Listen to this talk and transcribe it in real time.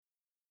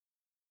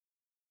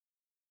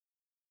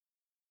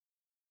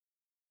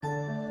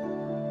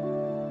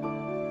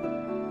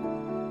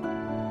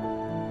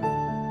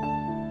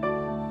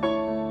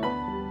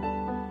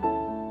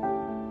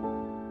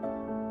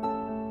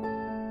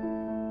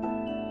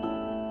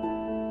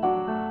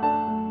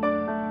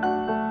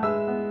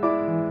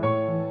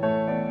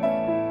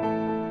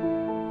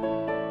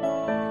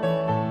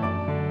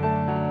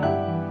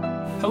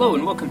Hello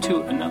and welcome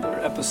to another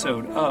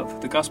episode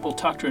of the Gospel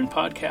Doctrine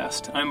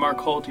Podcast. I'm Mark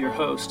Holt, your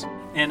host,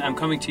 and I'm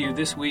coming to you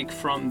this week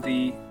from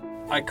the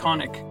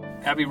iconic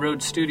Abbey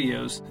Road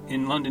Studios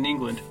in London,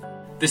 England.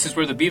 This is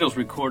where the Beatles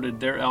recorded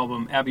their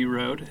album Abbey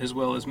Road, as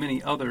well as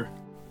many other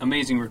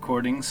amazing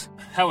recordings.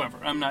 However,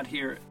 I'm not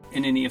here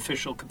in any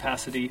official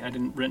capacity. I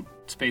didn't rent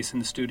space in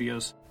the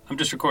studios. I'm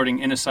just recording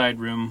in a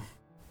side room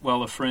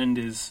while a friend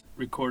is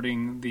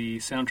recording the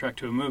soundtrack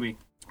to a movie.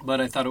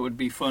 But I thought it would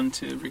be fun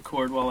to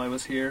record while I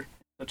was here.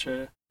 Such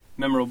a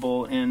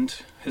memorable and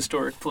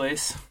historic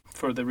place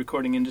for the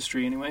recording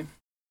industry anyway.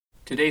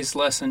 Today's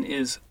lesson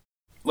is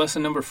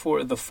lesson number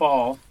 4, The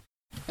Fall,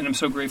 and I'm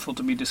so grateful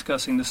to be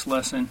discussing this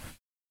lesson.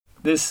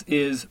 This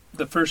is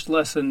the first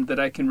lesson that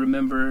I can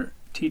remember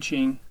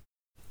teaching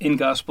in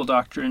gospel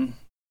doctrine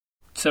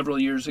several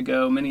years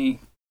ago, many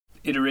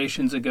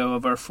iterations ago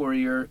of our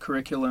 4-year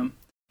curriculum,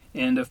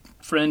 and a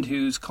friend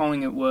whose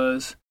calling it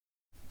was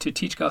to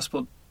teach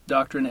gospel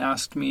doctrine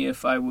asked me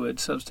if I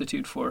would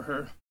substitute for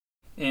her.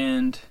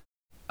 And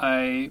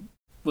I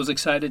was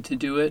excited to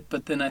do it,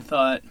 but then I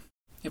thought,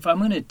 if I'm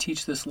going to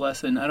teach this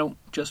lesson, I don't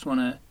just want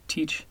to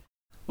teach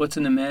what's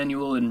in the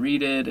manual and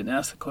read it and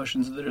ask the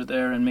questions that are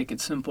there and make it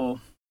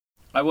simple.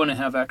 I want to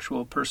have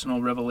actual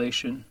personal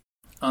revelation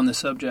on the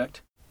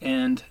subject.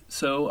 And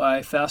so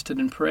I fasted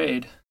and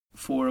prayed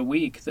for a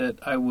week that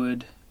I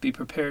would be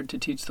prepared to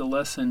teach the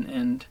lesson,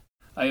 and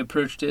I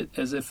approached it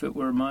as if it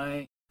were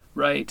my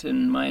right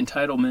and my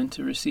entitlement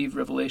to receive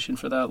revelation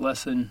for that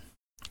lesson.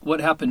 What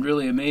happened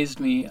really amazed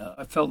me.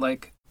 I felt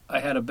like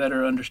I had a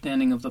better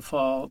understanding of the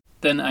fall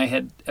than I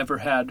had ever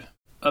had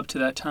up to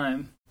that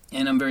time,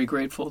 and I'm very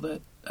grateful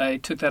that I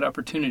took that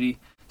opportunity.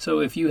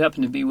 So if you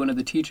happen to be one of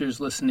the teachers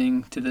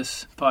listening to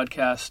this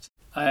podcast,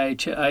 I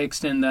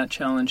extend that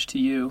challenge to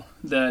you,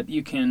 that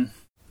you can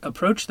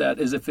approach that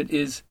as if it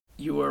is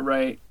your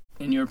right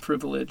and your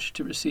privilege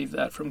to receive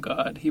that from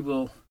God. He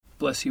will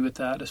bless you with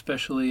that,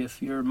 especially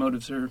if your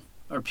motives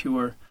are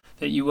pure,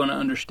 that you want to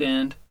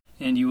understand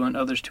and you want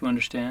others to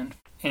understand.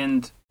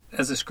 And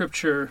as a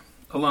scripture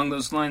along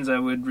those lines, I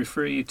would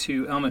refer you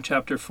to Alma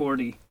chapter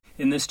 40.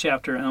 In this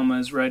chapter, Alma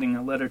is writing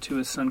a letter to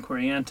his son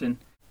Corianton,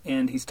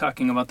 and he's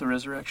talking about the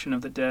resurrection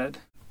of the dead.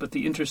 But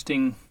the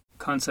interesting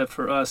concept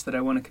for us that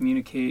I want to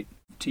communicate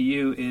to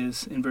you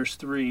is in verse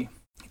 3.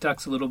 He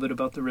talks a little bit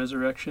about the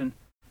resurrection.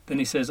 Then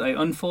he says, I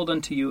unfold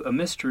unto you a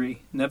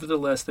mystery.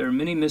 Nevertheless, there are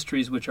many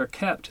mysteries which are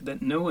kept,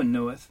 that no one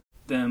knoweth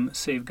them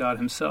save God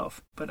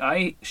himself. But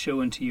I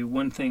show unto you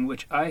one thing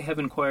which I have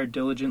inquired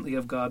diligently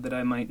of God that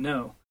I might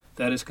know.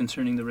 That is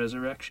concerning the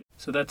resurrection.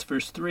 So that's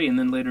verse 3, and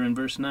then later in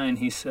verse 9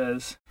 he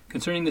says,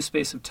 concerning the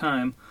space of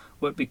time,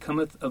 what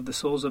becometh of the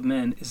souls of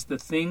men is the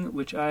thing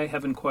which I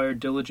have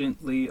inquired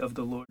diligently of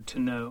the Lord to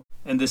know.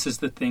 And this is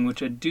the thing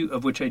which I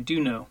do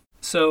know.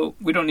 So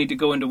we don't need to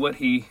go into what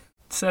he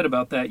said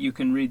about that. You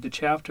can read the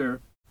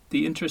chapter.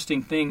 The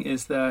interesting thing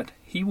is that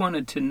he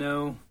wanted to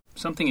know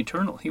something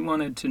eternal. He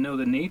wanted to know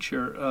the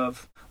nature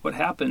of what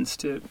happens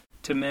to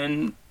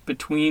men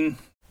between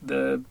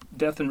the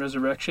death and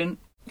resurrection.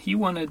 He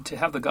wanted to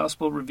have the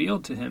gospel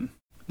revealed to him.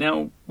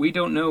 Now, we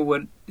don't know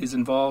what is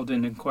involved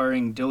in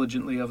inquiring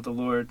diligently of the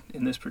Lord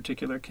in this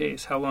particular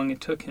case, how long it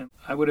took him.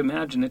 I would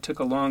imagine it took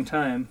a long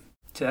time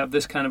to have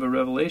this kind of a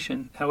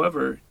revelation.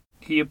 However,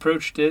 he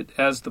approached it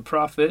as the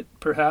prophet,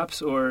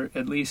 perhaps, or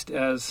at least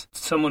as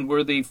someone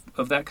worthy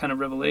of that kind of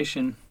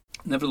revelation.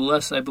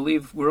 Nevertheless, I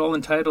believe we're all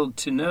entitled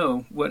to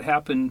know what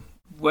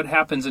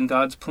happens in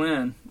God's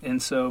plan.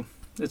 And so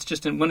it's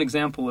just one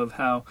example of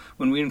how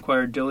when we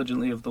inquire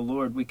diligently of the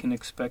Lord, we can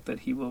expect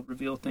that he will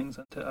reveal things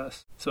unto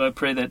us. So I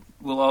pray that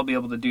we'll all be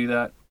able to do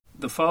that.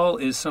 The fall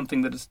is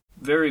something that is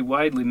very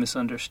widely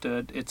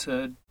misunderstood. It's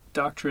a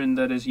doctrine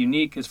that is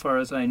unique, as far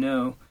as I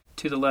know,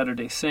 to the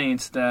Latter-day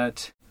Saints,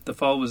 that the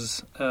fall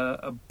was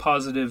a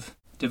positive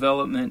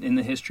development in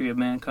the history of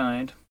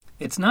mankind.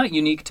 It's not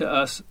unique to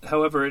us,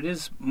 however, it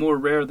is more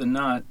rare than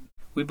not.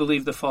 We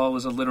believe the fall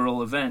was a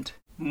literal event.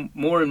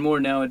 More and more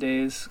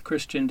nowadays,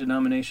 Christian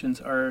denominations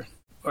are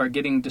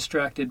getting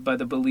distracted by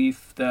the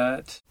belief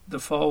that the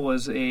fall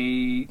was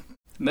a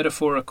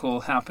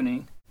metaphorical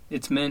happening.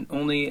 It's meant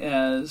only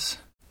as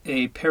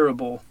a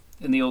parable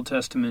in the Old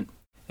Testament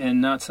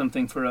and not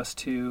something for us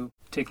to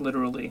take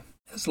literally.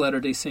 As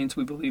Latter-day Saints,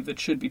 we believe it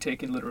should be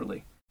taken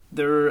literally.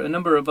 There are a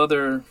number of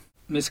other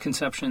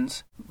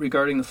misconceptions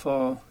regarding the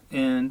fall,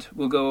 and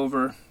we'll go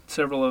over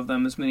several of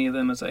them, as many of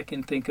them as I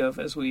can think of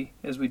as we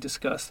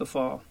discuss the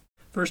fall.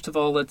 First of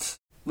all,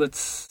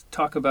 let's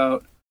talk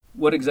about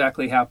what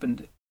exactly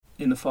happened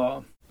in the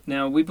fall.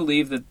 Now, we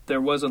believe that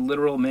there was a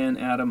literal man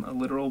Adam, a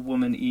literal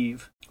woman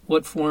Eve.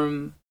 What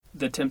form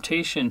the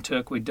temptation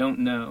took, we don't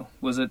know.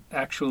 Was it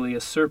actually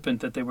a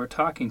serpent that they were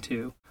talking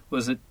to?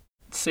 Was it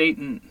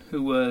Satan,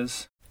 who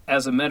was,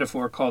 as a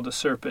metaphor, called a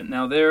serpent?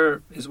 Now,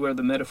 there is where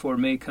the metaphor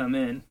may come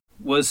in.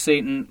 Was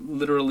Satan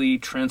literally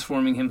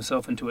transforming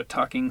himself into a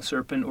talking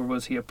serpent, or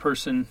was he a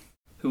person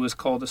who was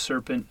called a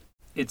serpent?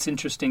 It's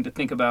interesting to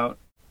think about.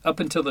 Up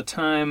until the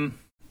time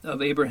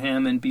of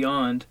Abraham and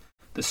beyond,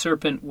 the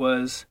serpent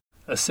was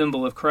a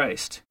symbol of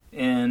Christ.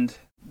 And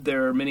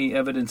there are many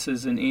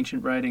evidences in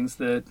ancient writings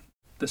that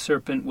the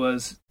serpent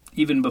was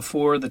even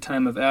before the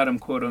time of Adam,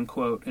 quote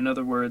unquote. In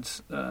other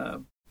words,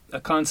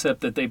 a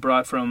concept that they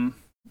brought from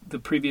the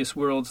previous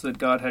worlds that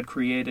God had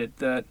created,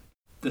 that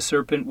the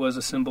serpent was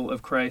a symbol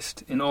of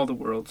Christ in all the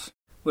worlds.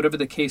 Whatever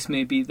the case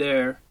may be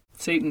there,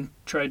 Satan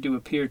tried to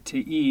appear to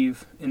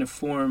Eve in a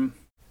form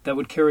that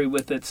would carry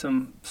with it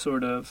some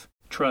sort of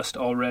trust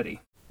already.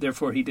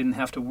 Therefore, he didn't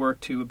have to work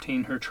to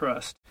obtain her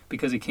trust,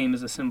 because he came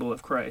as a symbol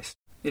of Christ.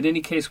 In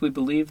any case, we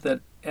believe that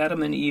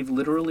Adam and Eve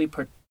literally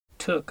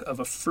partook of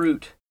a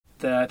fruit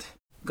that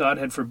God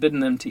had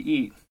forbidden them to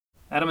eat.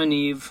 Adam and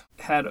Eve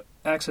had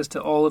access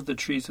to all of the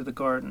trees of the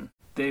garden.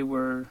 They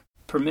were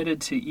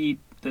permitted to eat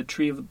the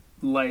tree of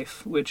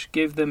life, which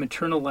gave them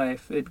eternal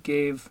life. It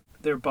gave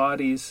their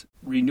bodies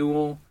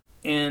renewal,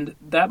 and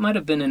that might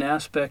have been an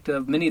aspect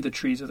of many of the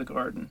trees of the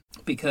garden,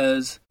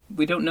 because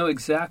we don't know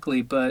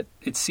exactly, but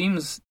it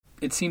seems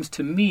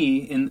to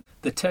me, and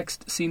the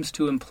text seems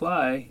to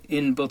imply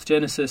in both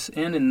Genesis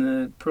and in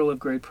the Pearl of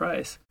Great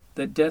Price,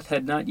 that death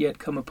had not yet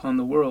come upon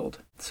the world.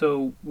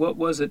 So what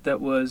was it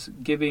that was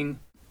giving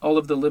all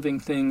of the living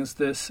things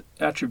this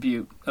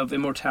attribute of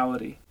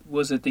immortality?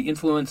 Was it the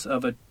influence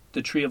of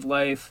the tree of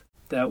life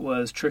that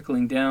was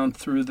trickling down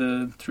through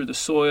the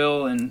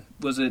soil, and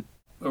was it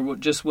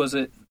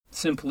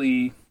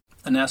simply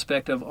an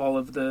aspect of all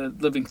of the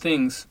living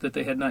things that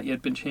they had not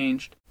yet been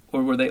changed?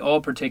 Or were they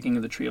all partaking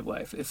of the tree of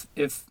life?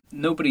 If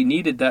nobody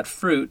needed that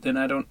fruit, then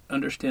I don't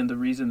understand the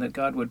reason that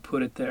God would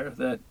put it there,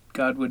 that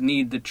God would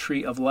need the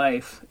tree of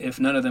life if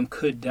none of them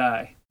could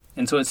die.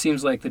 And so it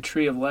seems like the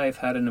tree of life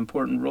had an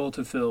important role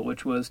to fill,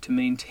 which was to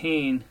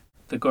maintain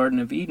the Garden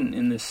of Eden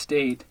in this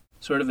state,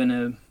 sort of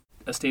in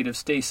a state of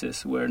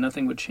stasis where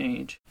nothing would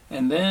change.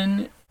 And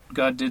then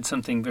God did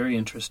something very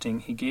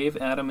interesting. He gave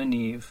Adam and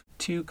Eve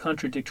two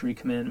contradictory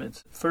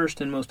commandments. First,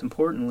 and most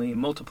importantly,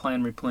 multiply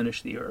and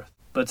replenish the earth.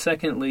 But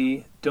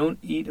secondly, don't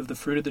eat of the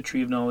fruit of the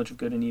tree of knowledge of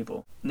good and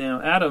evil.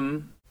 Now,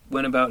 Adam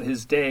went about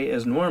his day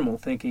as normal,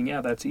 thinking,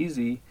 yeah, that's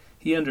easy.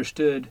 He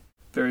understood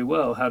very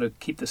well how to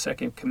keep the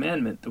second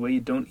commandment. The way you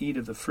don't eat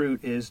of the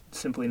fruit is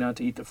simply not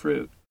to eat the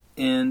fruit.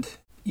 And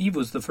Eve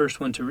was the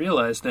first one to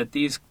realize that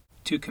these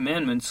two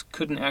commandments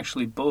couldn't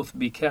actually both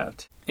be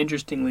kept.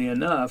 Interestingly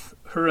enough,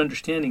 her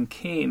understanding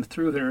came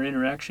through her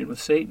interaction with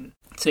Satan.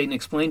 Satan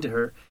explained to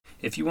her,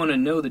 if you want to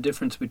know the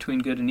difference between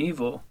good and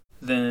evil,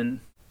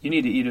 then you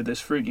need to eat of this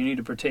fruit. You need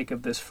to partake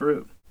of this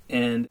fruit.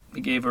 And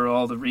he gave her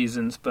all the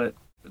reasons, but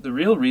the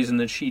real reason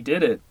that she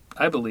did it,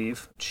 I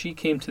believe, she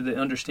came to the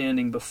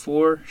understanding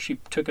before she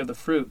took of the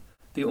fruit.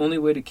 The only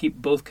way to keep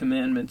both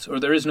commandments, or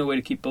there is no way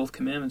to keep both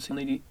commandments, the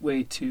only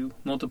way to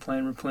multiply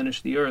and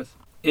replenish the earth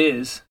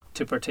is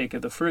to partake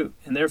of the fruit.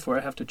 And therefore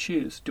I have to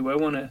choose. Do I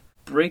want to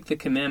break the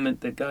commandment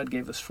that God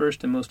gave us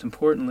first and most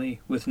importantly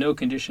with no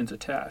conditions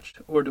attached?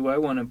 Or do I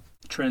want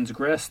to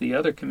transgress the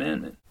other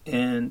commandment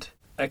and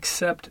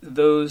accept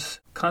those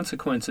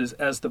consequences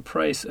as the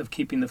price of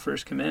keeping the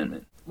first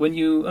commandment? When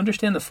you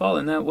understand the fall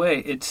in that way,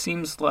 it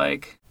seems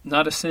like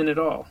not a sin at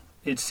all.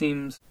 It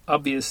seems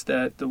obvious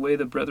that the way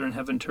the brethren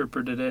have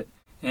interpreted it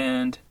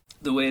and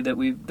the way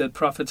that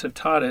prophets have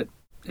taught it,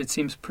 it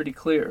seems pretty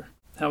clear.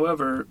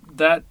 However,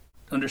 that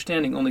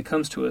understanding only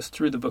comes to us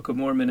through the Book of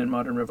Mormon and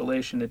modern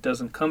revelation. It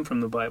doesn't come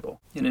from the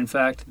Bible. And in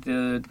fact,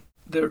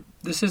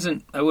 this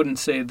isn't, I wouldn't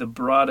say the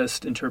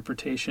broadest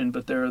interpretation,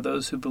 but there are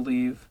those who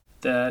believe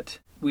that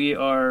we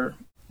are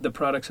the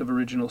products of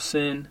original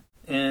sin,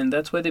 and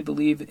that's why they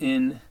believe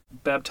in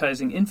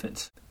baptizing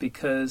infants,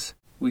 because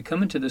we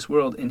come into this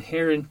world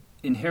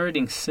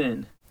inheriting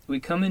sin.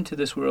 We come into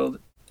this world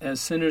as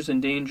sinners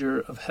in danger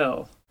of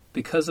hell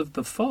because of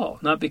the fall,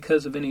 not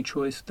because of any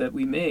choice that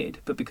we made,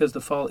 but because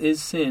the fall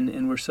is sin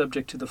and we're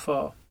subject to the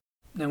fall.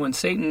 Now, when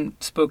Satan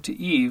spoke to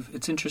Eve,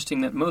 it's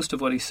interesting that most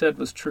of what he said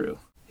was true.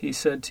 He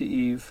said to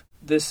Eve,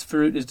 "This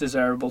fruit is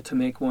desirable to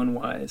make one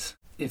wise.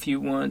 If you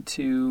want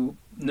to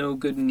know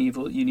good and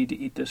evil, you need to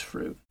eat this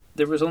fruit."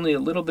 There was only a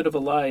little bit of a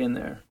lie in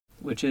there,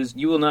 which is,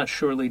 you will not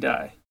surely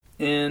die.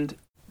 And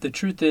the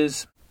truth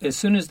is, as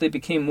soon as they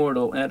became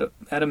mortal,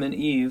 Adam and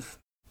Eve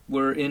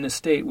were in a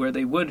state where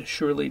they would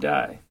surely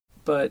die.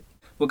 But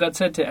what God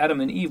said to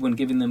Adam and Eve when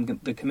giving them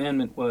the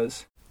commandment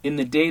was, "In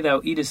the day thou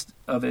eatest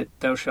of it,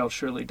 thou shalt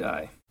surely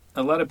die."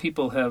 A lot of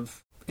people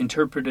have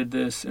interpreted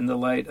this in the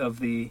light of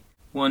the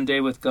one day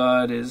with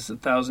God is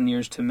 1,000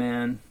 years to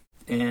man,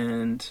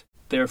 and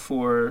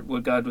therefore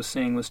what God was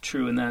saying was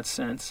true in that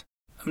sense.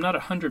 I'm not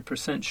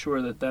 100%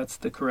 sure that that's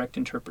the correct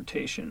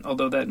interpretation,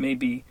 although that may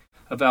be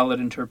a valid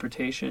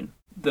interpretation.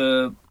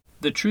 The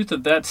truth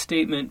of that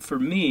statement for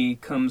me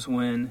comes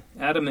when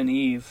Adam and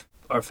Eve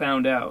are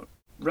found out.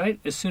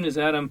 Right as soon as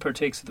Adam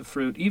partakes of the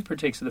fruit, Eve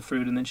partakes of the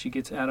fruit, and then she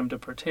gets Adam to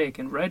partake.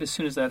 And right as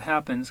soon as that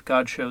happens,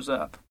 God shows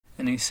up.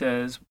 And he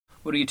says,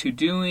 "What are you two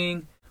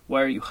doing?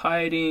 Why are you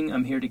hiding?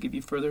 I'm here to give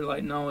you further light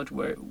and knowledge.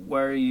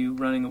 Why are you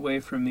running away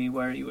from me?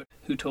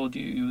 Who told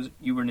you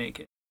you were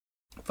naked?"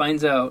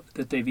 Finds out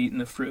that they've eaten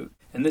the fruit.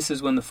 And this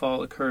is when the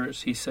fall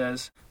occurs. He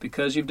says,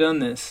 "Because you've done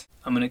this,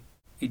 I'm going to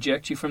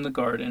eject you from the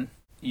garden,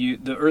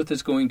 the earth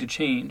is going to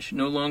change.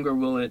 No longer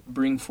will it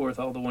bring forth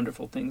all the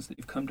wonderful things that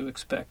you've come to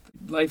expect.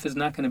 Life is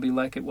not going to be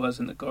like it was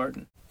in the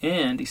garden.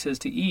 And he says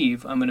to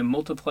Eve, I'm going to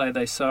multiply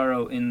thy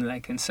sorrow in thy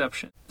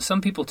conception.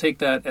 Some people take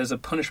that as a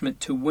punishment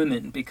to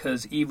women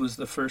because Eve was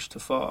the first to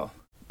fall.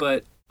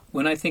 But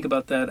when I think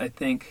about that, I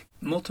think,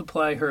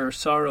 multiply her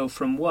sorrow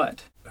from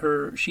what?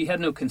 She had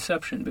no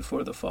conception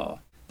before the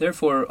fall.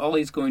 Therefore, all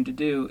he's going to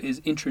do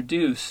is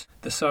introduce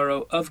the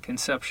sorrow of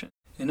conception.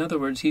 In other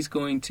words, he's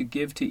going to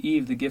give to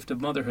Eve the gift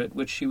of motherhood,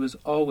 which she was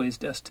always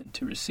destined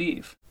to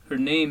receive. Her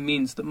name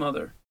means the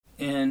mother.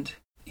 And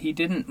he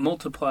didn't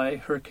multiply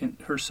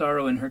her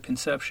sorrow in her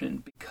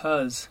conception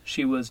because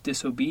she was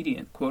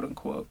disobedient, quote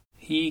unquote.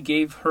 He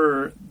gave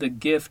her the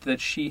gift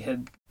that she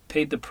had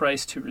paid the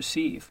price to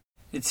receive.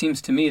 It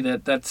seems to me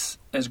that that's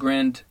as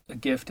grand a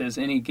gift as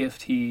any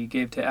gift he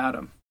gave to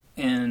Adam.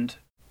 And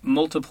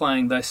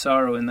multiplying thy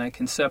sorrow in thy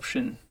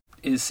conception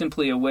is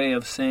simply a way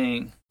of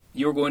saying,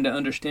 you're going to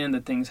understand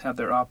that things have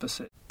their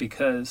opposite.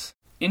 Because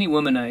any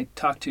woman I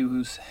talk to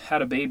who's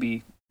had a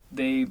baby,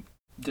 they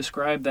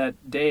describe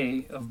that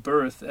day of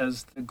birth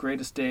as the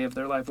greatest day of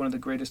their life, one of the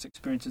greatest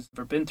experiences they've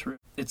ever been through.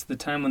 It's the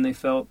time when they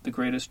felt the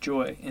greatest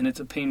joy, and it's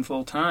a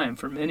painful time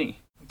for many,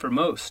 for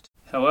most.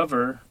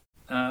 However,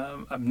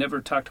 I've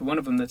never talked to one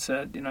of them that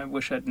said, I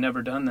wish I'd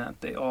never done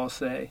that. They all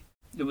say,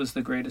 it was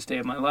the greatest day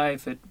of my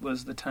life. It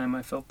was the time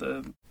I felt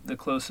the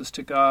closest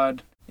to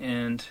God,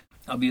 and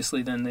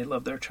obviously then they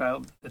love their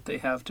child that they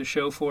have to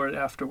show for it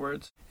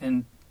afterwards.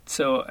 And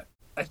so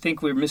I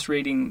think we're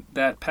misreading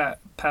that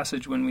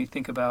passage when we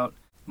think about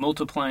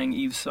multiplying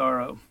Eve's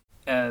sorrow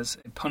as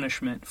a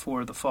punishment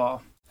for the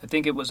fall. I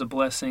think it was a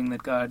blessing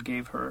that God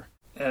gave her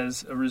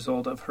as a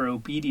result of her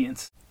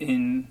obedience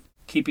in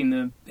paving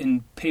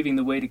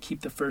the way to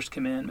keep the first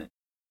commandment.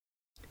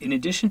 In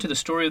addition to the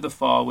story of the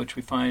fall, which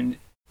we find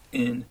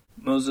in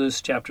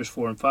Moses chapters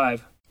 4 and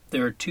 5,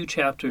 there are 2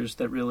 chapters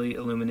that really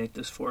illuminate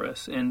this for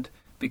us. And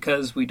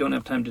because we don't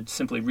have time to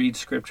simply read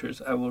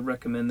scriptures, I will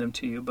recommend them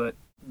to you, but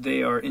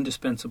they are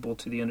indispensable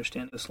to the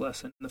understanding of this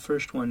lesson. The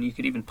first one, you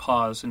could even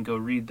pause and go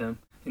read them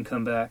and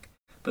come back.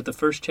 But the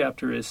first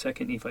chapter is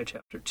 2 Nephi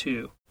chapter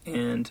 2.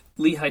 And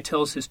Lehi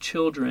tells his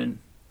children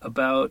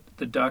about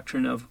the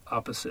doctrine of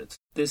opposites.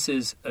 This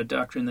is a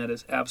doctrine that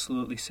is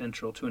absolutely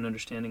central to an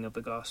understanding of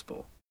the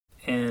gospel.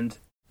 And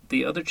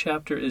the other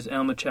chapter is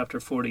Alma chapter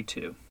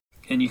 42.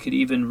 And you could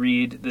even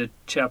read the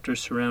chapters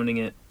surrounding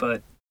it.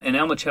 But in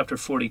Alma chapter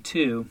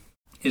 42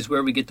 is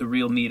where we get the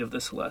real meat of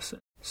this lesson.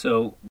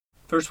 So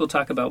first we'll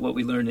talk about what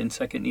we learned in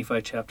 2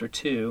 Nephi chapter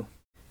 2,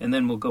 and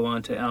then we'll go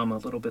on to Alma a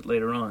little bit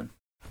later on.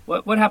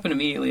 What happened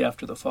immediately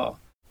after the fall?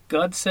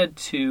 God said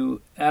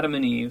to Adam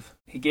and Eve,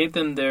 he gave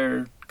them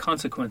their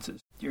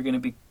consequences. You're going to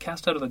be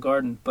cast out of the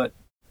garden, but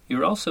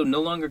you're also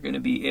no longer going to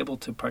be able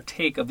to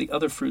partake of the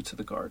other fruits of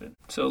the garden.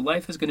 So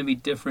life is going to be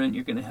different.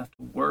 You're going to have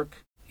to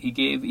work. He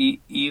gave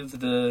Eve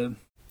the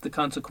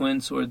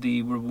consequence or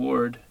the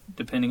reward,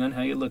 depending on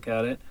how you look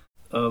at it,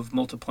 of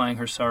multiplying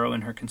her sorrow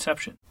in her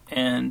conception.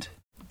 And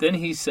then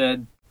he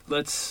said,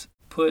 let's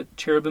put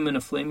cherubim and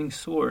a flaming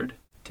sword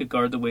to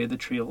guard the way of the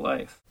tree of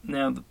life.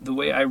 Now, the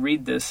way I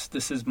read this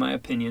is my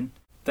opinion,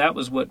 that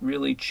was what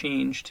really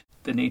changed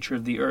the nature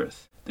of the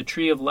earth. The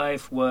tree of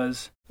life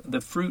was the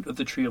fruit of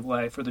the tree of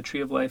life, or the tree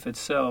of life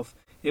itself.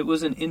 It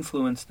was an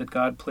influence that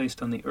God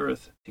placed on the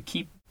earth to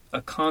keep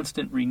a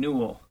constant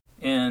renewal.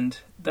 And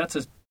that's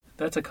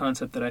a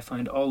concept that I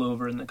find all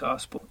over in the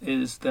gospel,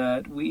 is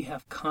that we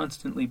have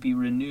constantly be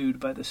renewed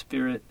by the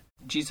Spirit.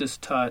 Jesus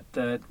taught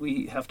that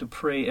we have to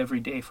pray every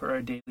day for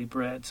our daily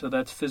bread. So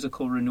that's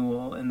physical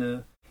renewal. And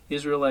the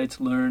Israelites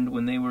learned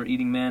when they were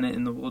eating manna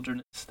in the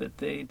wilderness that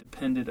they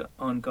depended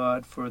on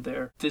God for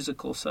their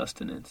physical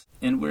sustenance.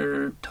 And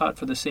we're taught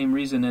for the same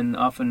reason, and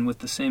often with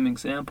the same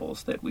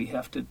examples, that we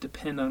have to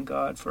depend on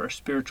God for our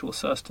spiritual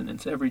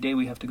sustenance. Every day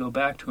we have to go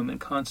back to Him and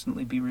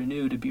constantly be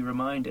renewed to be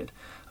reminded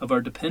of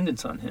our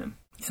dependence on Him.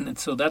 And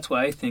so that's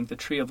why I think the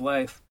tree of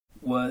life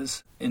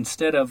was,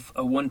 instead of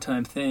a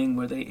one-time thing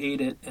where they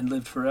ate it and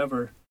lived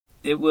forever,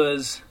 it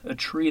was a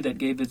tree that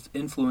gave its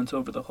influence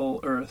over the whole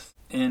earth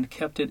and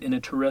kept it in a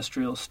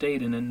terrestrial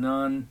state, in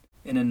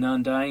a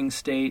non-dying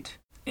state.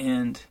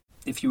 And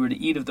if you were to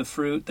eat of the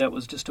fruit, that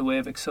was just a way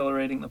of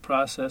accelerating the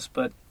process.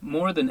 But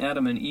more than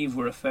Adam and Eve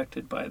were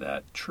affected by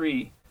that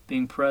tree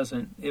being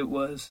present, it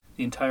was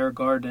the entire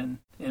garden,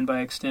 and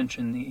by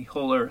extension the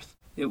whole earth.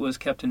 It was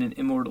kept in an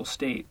immortal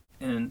state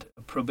and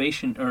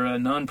a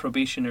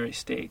non-probationary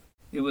state.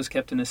 It was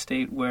kept in a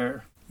state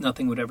where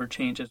nothing would ever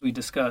change, as we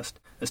discussed,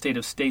 a state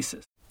of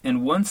stasis.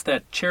 And once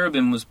that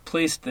cherubim was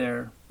placed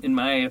there, in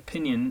my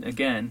opinion,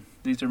 again,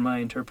 these are my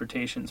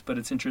interpretations, but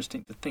it's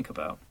interesting to think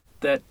about,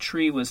 that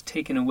tree was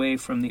taken away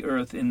from the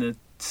earth in the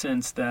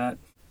sense that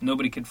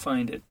nobody could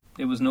find it.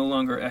 It was no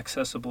longer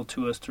accessible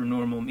to us through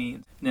normal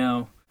means.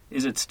 Now,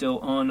 is it still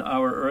on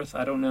our earth?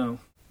 I don't know.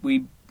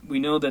 We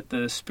know that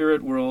the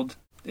spirit world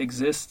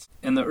exists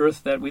and the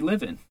earth that we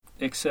live in,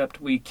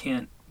 except we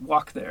can't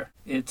walk there.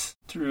 It's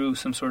through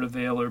some sort of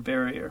veil or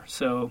barrier.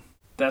 So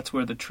that's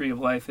where the tree of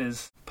life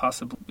is,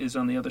 possibly is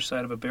on the other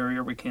side of a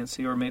barrier we can't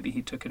see, or maybe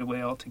he took it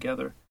away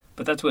altogether.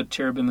 But that's what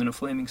cherubim and a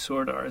flaming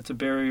sword are. It's a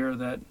barrier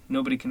that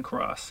nobody can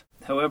cross.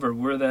 However,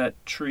 were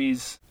that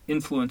tree's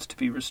influence to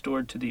be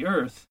restored to the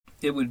earth,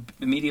 it would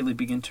immediately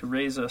begin to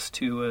raise us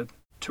to a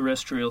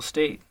terrestrial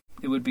state.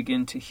 It would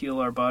begin to heal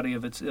our body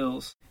of its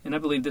ills. And I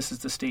believe this is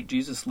the state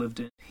Jesus lived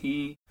in.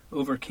 He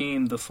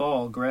overcame the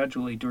fall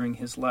gradually during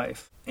his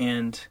life.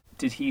 And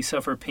did he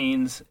suffer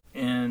pains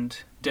and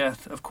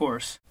death? Of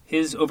course.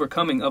 His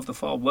overcoming of the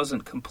fall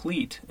wasn't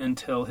complete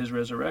until his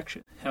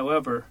resurrection.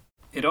 However,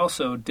 it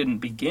also didn't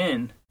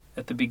begin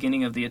at the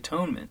beginning of the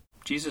atonement.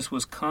 Jesus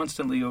was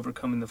constantly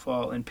overcoming the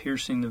fall and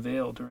piercing the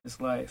veil during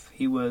his life.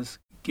 He was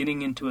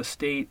getting into a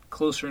state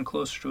closer and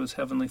closer to his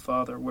heavenly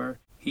Father where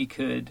he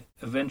could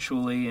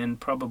eventually, and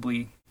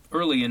probably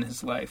early in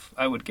his life,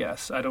 I would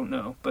guess, I don't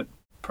know, but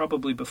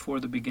probably before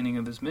the beginning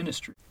of his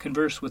ministry,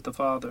 converse with the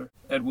Father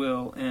at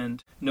will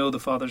and know the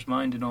Father's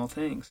mind in all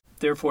things.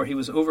 Therefore, he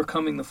was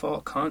overcoming the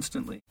fall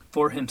constantly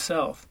for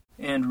himself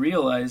and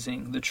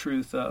realizing the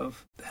truth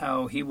of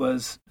how he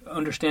was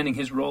understanding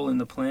his role in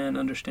the plan,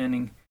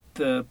 understanding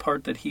the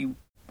part that he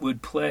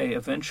would play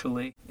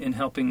eventually in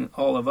helping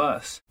all of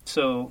us.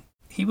 So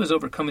he was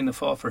overcoming the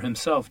fall for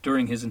himself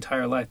during his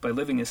entire life by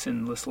living a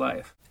sinless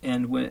life.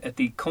 And when, at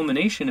the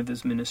culmination of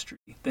his ministry,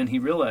 then he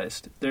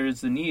realized there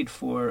is the need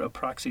for a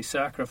proxy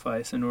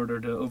sacrifice in order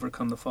to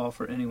overcome the fall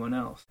for anyone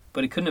else.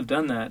 But he couldn't have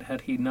done that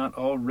had he not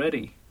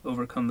already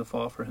overcome the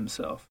fall for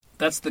himself.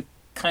 That's the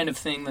kind of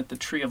thing that the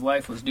tree of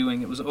life was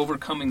doing. It was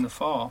overcoming the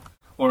fall,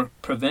 or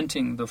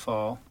preventing the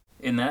fall,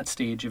 in that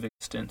stage of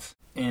existence.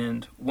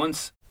 And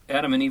once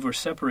Adam and Eve were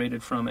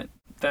separated from it,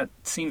 that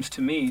seems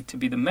to me to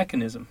be the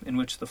mechanism in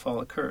which the fall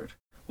occurred,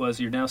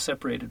 was you're now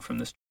separated from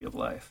this tree of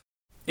life.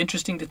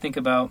 Interesting to think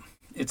about.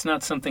 It's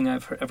not something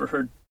I've ever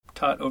heard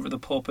taught over the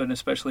pulpit,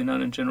 especially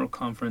not in general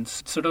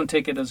conference, so don't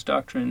take it as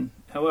doctrine.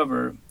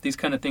 However, these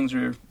kind of things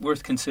are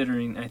worth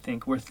considering, I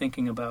think, worth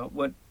thinking about.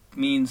 What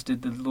means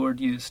did the Lord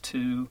use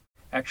to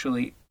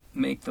actually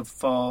make the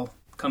fall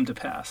come to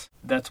pass?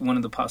 That's one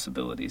of the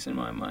possibilities in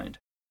my mind.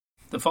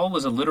 The fall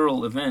was a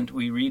literal event.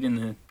 We read in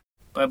the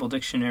Bible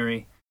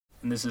dictionary,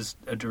 and this is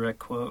a direct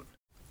quote,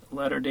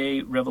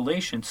 Latter-day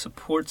Revelation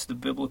supports the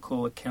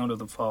biblical account of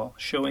the fall,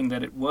 showing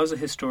that it was a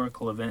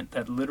historical event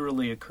that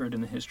literally occurred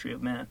in the history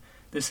of man.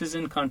 This is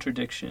in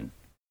contradiction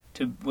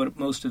to what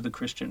most of the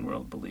Christian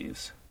world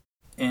believes.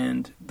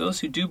 And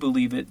those who do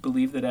believe it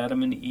believe that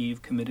Adam and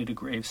Eve committed a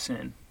grave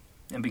sin.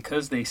 And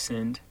because they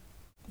sinned,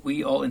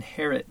 we all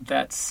inherit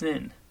that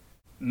sin.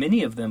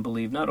 Many of them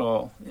believe, not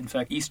all, in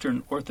fact,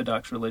 Eastern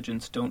Orthodox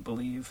religions don't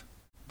believe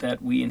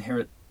that we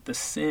inherit the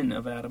sin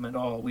of Adam at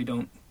all. We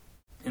don't,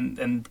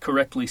 and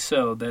correctly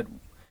so, that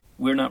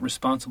we're not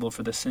responsible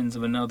for the sins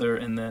of another,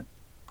 and that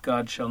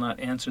God shall not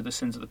answer the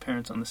sins of the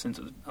parents on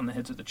the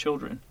heads of the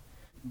children.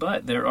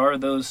 But there are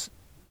those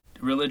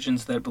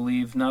religions that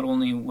believe not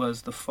only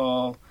was the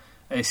fall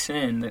a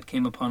sin that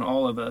came upon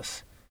all of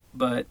us,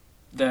 but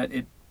that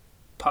it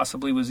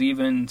possibly was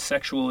even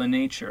sexual in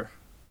nature,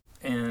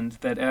 and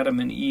that Adam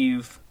and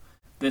Eve,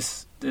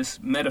 this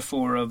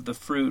metaphor of the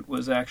fruit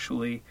was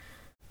actually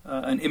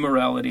an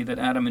immorality that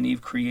Adam and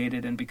Eve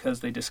created, and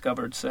because they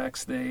discovered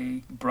sex,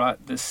 they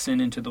brought this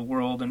sin into the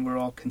world, and we're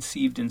all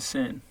conceived in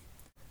sin.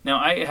 Now,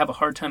 I have a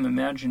hard time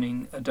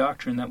imagining a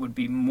doctrine that would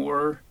be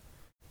more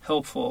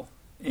helpful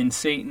in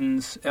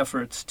Satan's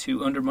efforts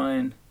to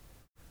undermine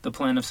the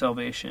plan of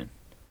salvation,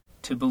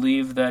 to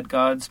believe that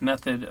God's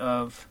method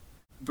of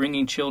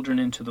bringing children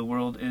into the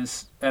world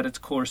is at its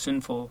core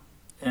sinful,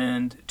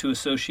 and to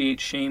associate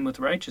shame with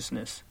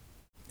righteousness,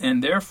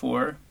 and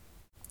therefore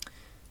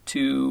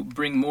to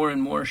bring more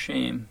and more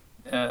shame.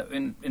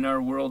 In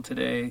our world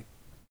today,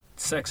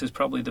 sex is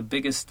probably the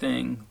biggest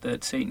thing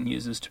that Satan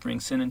uses to bring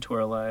sin into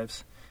our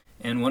lives,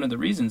 and one of the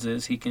reasons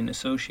is he can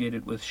associate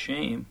it with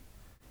shame.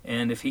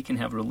 And if he can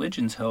have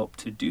religion's help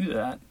to do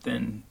that,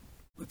 then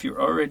if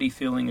you're already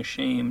feeling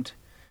ashamed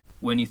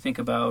when you think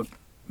about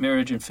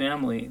marriage and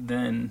family,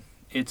 then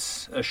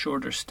it's a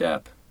shorter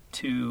step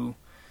to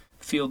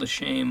feel the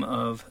shame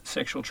of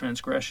sexual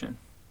transgression.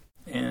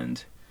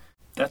 And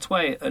that's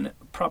why a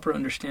proper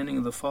understanding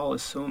of the fall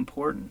is so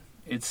important.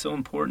 It's so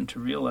important to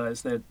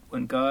realize that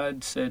when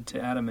God said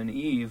to Adam and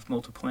Eve,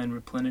 multiply and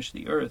replenish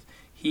the earth,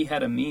 he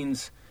had a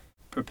means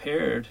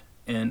prepared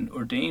and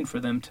ordained for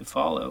them to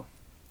follow.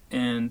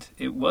 And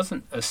it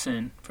wasn't a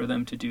sin for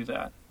them to do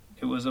that.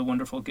 It was a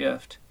wonderful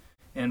gift.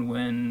 And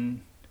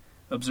when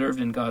observed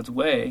in God's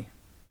way,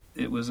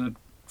 it was a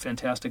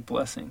fantastic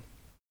blessing.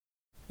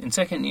 In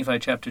 2 Nephi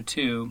chapter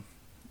 2,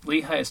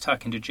 Lehi is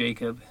talking to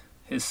Jacob,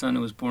 his son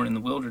who was born in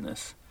the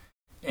wilderness.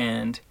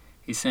 And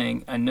he's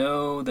saying, I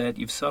know that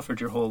you've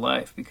suffered your whole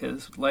life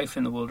because life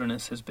in the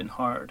wilderness has been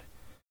hard.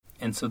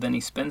 And so then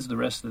he spends the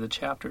rest of the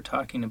chapter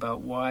talking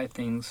about why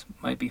things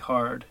might be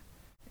hard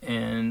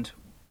and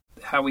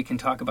how we can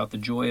talk about the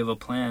joy of a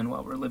plan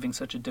while we're living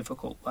such a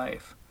difficult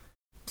life.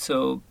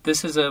 So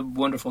this is a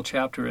wonderful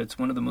chapter. It's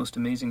one of the most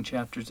amazing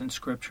chapters in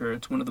Scripture.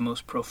 It's one of the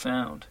most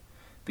profound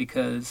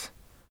because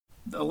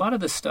A lot of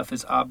this stuff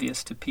is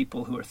obvious to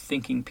people who are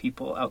thinking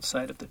people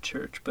outside of the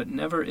church, but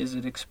never is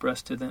it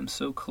expressed to them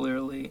so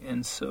clearly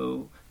and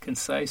so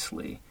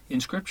concisely in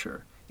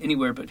Scripture,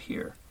 anywhere but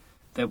here,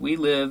 that we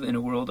live in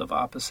a world of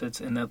opposites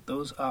and that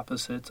those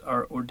opposites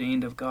are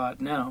ordained of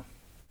God. Now,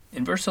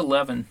 in verse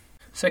 11,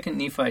 2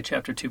 Nephi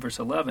chapter 2, verse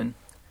 11,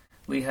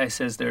 Lehi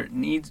says,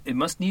 it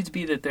must needs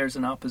be that there's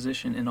an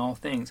opposition in all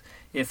things.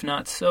 If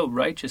not so,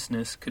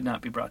 righteousness could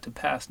not be brought to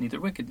pass, neither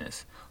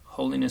wickedness,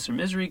 holiness or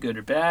misery, good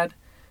or bad.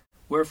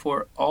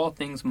 Wherefore all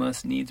things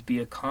must needs be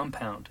a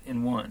compound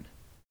in one.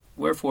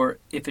 Wherefore,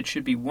 if it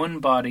should be one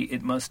body,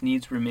 it must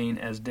needs remain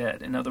as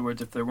dead. In other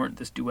words, if there weren't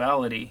this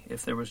duality,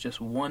 if there was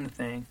just one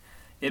thing,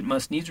 it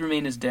must needs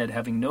remain as dead,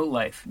 having no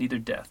life, neither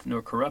death,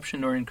 nor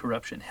corruption nor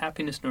incorruption,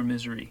 happiness nor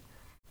misery.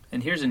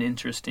 And here's an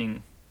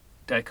interesting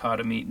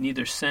dichotomy,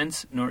 neither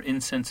sense nor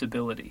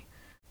insensibility.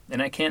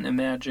 And I can't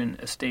imagine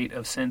a state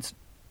of sense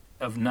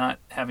of not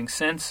having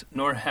sense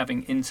nor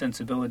having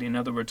insensibility, in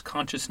other words,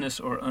 consciousness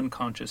or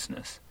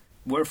unconsciousness.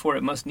 Wherefore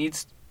it must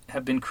needs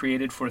have been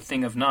created for a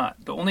thing of naught.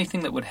 The only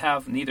thing that would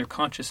have neither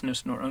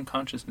consciousness nor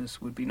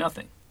unconsciousness would be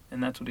nothing.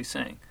 And that's what he's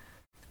saying.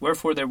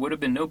 Wherefore there would have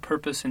been no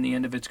purpose in the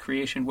end of its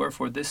creation.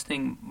 Wherefore this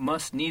thing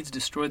must needs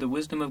destroy the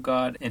wisdom of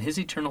God and his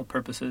eternal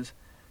purposes,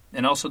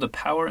 and also the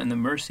power and the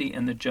mercy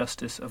and the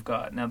justice of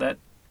God. Now that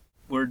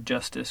word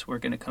justice we're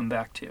going to come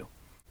back to.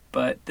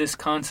 But this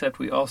concept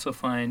we also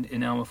find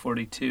in Alma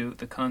 42,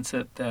 the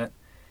concept that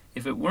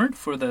if it weren't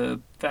for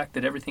the fact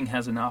that everything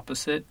has an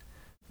opposite,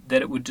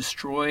 that it would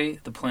destroy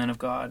the plan of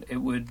God. It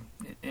would,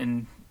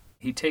 and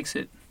he takes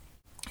it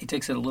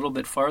a little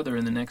bit farther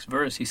in the next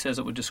verse. He says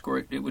it would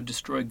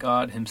destroy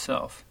God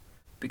himself.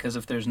 Because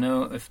if there's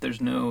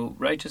no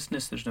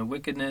righteousness, there's no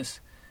wickedness,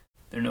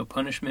 there's no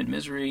punishment,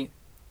 misery.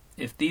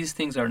 If these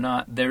things are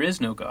not, there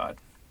is no God.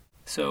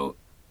 So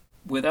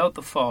without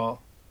the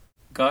fall,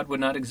 God would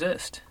not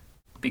exist,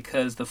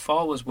 because the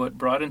fall was what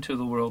brought into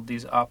the world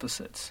these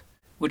opposites.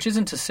 Which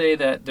isn't to say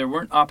that there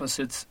weren't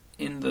opposites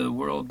in the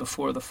world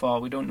before the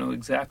fall. We don't know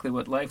exactly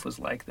what life was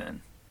like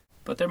then.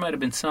 But there might have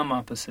been some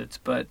opposites.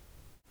 But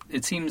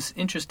it seems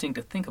interesting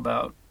to think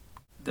about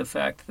the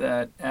fact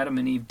that Adam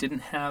and Eve didn't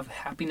have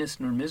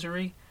happiness nor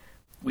misery.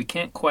 We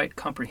can't quite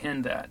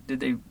comprehend that.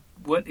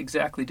 What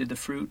exactly did the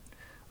fruit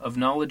of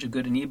knowledge of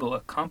good and evil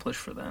accomplish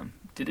for them?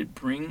 Did it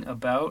bring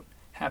about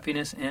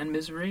happiness and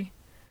misery?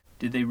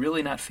 Did they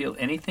really not feel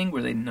anything?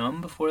 Were they numb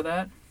before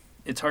that?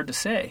 It's hard to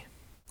say.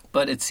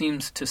 But it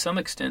seems to some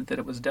extent that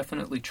it was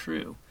definitely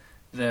true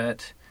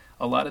that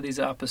a lot of these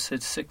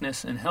opposites,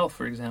 sickness and health,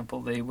 for example,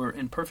 they were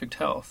in perfect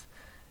health,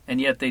 and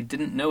yet they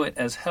didn't know it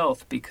as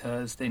health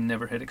because they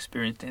never had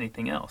experienced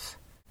anything else.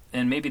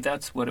 And maybe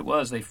that's what it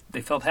was.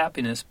 They felt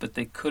happiness, but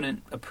they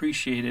couldn't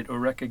appreciate it or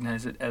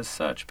recognize it as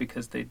such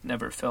because they'd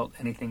never felt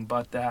anything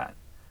but that.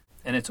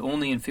 And it's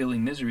only in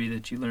feeling misery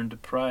that you learn to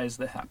prize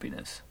the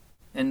happiness.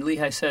 And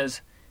Lehi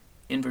says,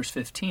 in verse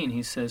 15,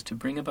 he says, to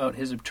bring about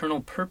his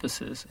eternal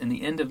purposes in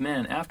the end of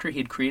man, after he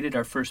had created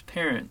our first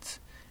parents,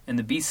 and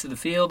the beasts of the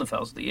field, and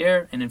fowls of the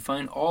air, and in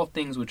fine all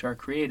things which are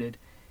created,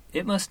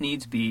 it must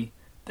needs be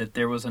that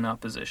there was an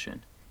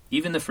opposition,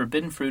 even the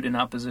forbidden fruit in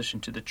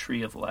opposition to the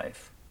tree of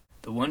life,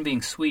 the one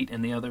being sweet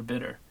and the other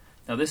bitter.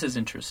 Now this is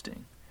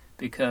interesting,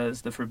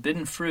 because the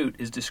forbidden fruit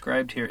is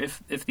described here,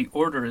 if the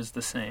order is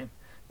the same,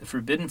 the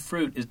forbidden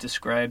fruit is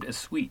described as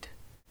sweet,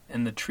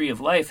 and the tree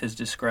of life is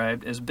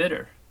described as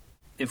bitter.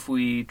 If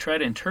we try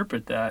to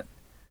interpret that,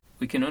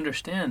 we can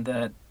understand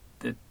that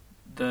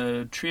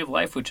the tree of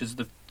life, which is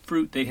the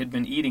fruit they had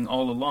been eating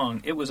all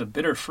along, it was a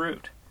bitter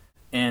fruit.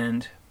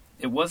 And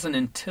it wasn't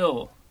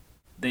until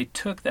they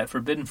took that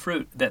forbidden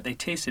fruit that they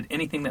tasted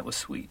anything that was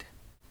sweet.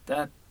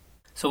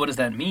 So what does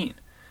that mean?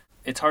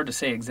 It's hard to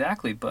say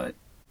exactly, but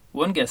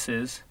one guess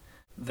is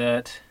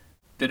that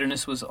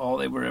bitterness was all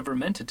they were ever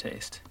meant to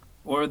taste.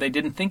 Or they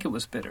didn't think it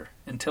was bitter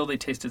until they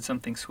tasted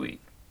something sweet.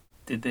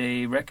 Did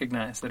they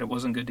recognize that it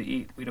wasn't good to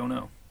eat? We don't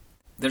know.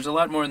 There's a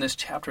lot more in this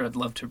chapter I'd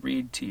love to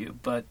read to you,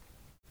 but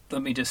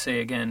let me just say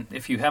again,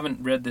 if you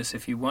haven't read this,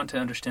 if you want to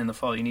understand the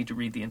fall, you need to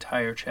read the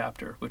entire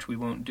chapter, which we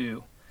won't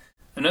do.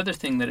 Another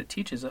thing that it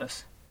teaches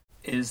us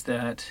is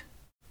that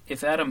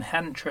if Adam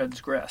hadn't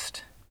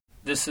transgressed,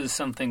 this is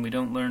something we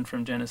don't learn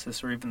from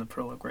Genesis or even the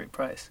Pearl of Great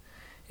Price.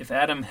 If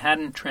Adam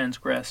hadn't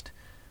transgressed,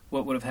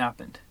 what would have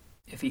happened?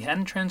 If he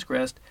hadn't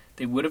transgressed,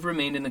 they would have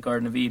remained in the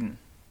Garden of Eden.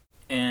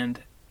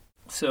 And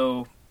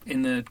so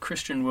in the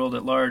Christian world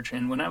at large,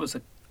 and when I was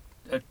a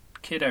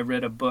kid, I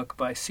read a book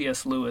by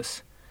C.S.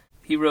 Lewis.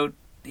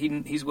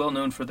 He's well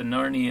known for the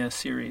Narnia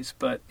series,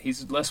 but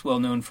he's less well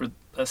known for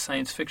a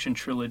science fiction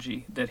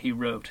trilogy that he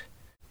wrote,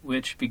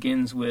 which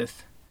begins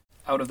with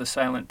Out of the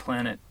Silent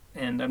Planet.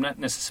 And I'm not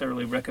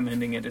necessarily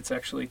recommending it. It's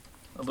actually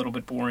a little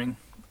bit boring.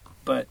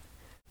 But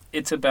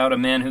it's about a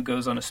man who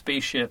goes on a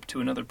spaceship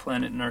to another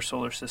planet in our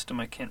solar system.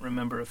 I can't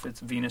remember if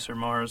it's Venus or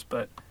Mars,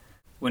 but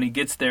when he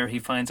gets there, he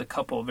finds a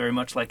couple very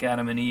much like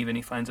Adam and Eve, and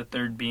he finds a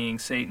third being,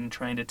 Satan,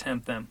 trying to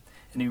tempt them.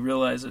 And he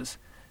realizes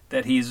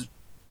that he's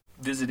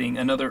visiting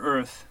another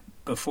Earth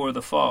before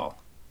the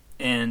fall,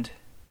 and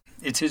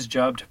it's his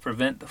job to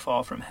prevent the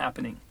fall from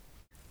happening.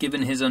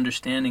 given his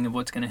understanding of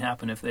what's going to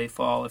happen if they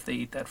fall, if they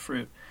eat that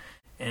fruit.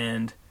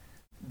 And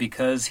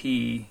because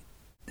he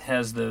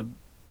has the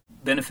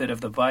benefit of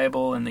the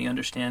Bible and the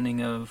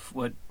understanding of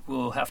what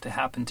will have to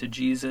happen to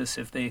Jesus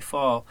if they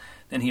fall,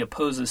 then he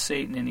opposes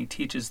Satan and he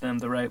teaches them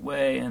the right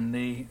way, and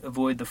they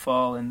avoid the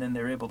fall, and then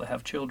they're able to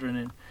have children,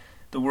 and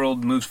the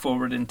world moves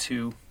forward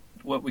into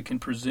what we can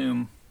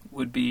presume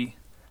would be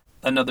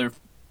another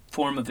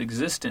form of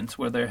existence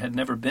where there had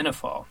never been a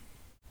fall.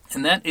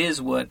 And that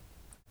is what,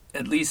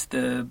 at least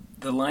the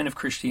line of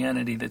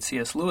Christianity that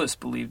C.S. Lewis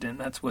believed in,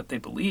 that's what they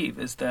believe,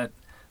 is that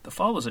the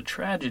fall was a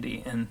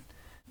tragedy, and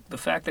the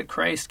fact that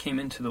Christ came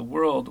into the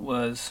world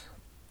was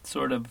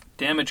sort of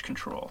damage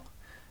control.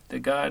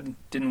 That God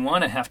didn't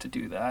want to have to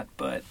do that,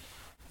 but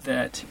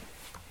that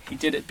he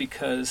did it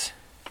because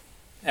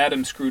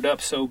Adam screwed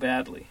up so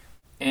badly.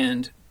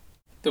 And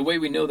the way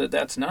we know that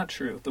that's not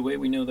true, the way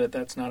we know that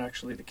that's not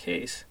actually the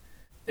case,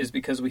 is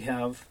because we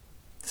have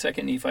 2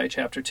 Nephi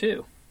chapter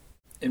 2.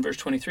 In verse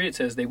 23 it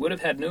says, "They would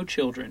have had no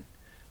children,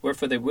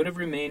 wherefore they would have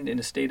remained in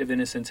a state of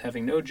innocence,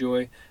 having no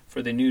joy,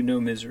 for they knew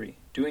no misery,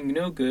 doing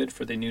no good,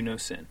 for they knew no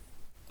sin."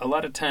 A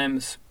lot of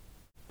times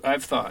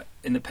I've thought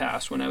in the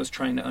past when I was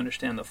trying to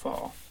understand the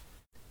fall,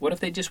 what if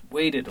they just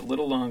waited a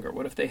little longer?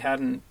 What if they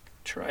hadn't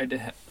tried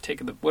to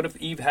what if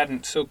Eve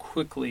hadn't so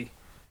quickly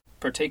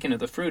partaken of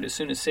the fruit as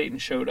soon as Satan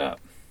showed up?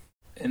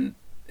 And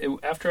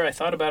after I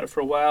thought about it for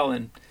a while,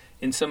 and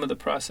in some of the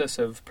process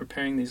of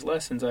preparing these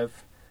lessons,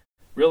 I've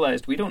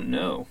realized we don't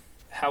know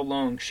how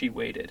long she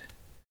waited.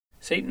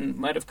 Satan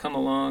might have come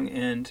along,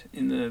 and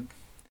in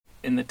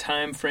the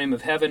time frame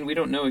of heaven, we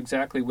don't know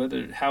exactly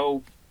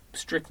how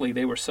strictly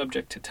they were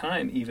subject to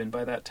time even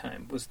by that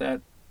time. Was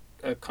that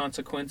a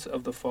consequence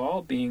of the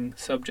fall, being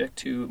subject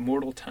to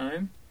mortal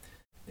time?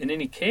 In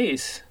any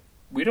case,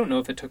 we don't know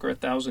if it took her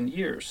 1,000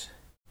 years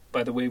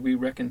by the way we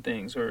reckon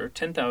things, or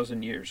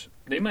 10,000 years.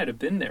 They might have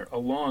been there a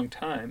long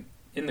time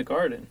in the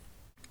garden.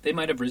 They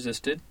might have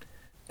resisted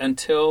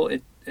until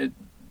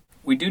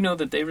we do know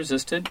that they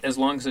resisted as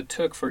long as it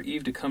took for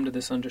Eve to come to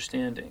this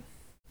understanding,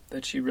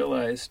 that she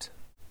realized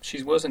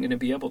she wasn't going to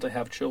be able to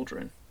have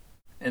children.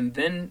 And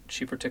then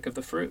she partook of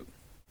the fruit.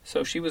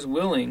 So she was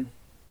willing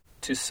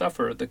to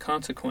suffer the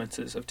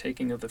consequences of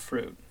taking of the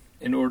fruit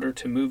in order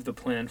to move the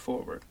plan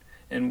forward.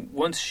 And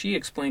once she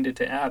explained it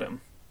to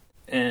Adam,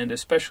 and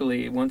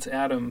especially once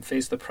Adam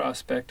faced the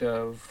prospect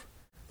of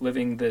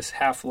living this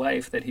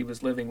half-life that he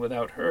was living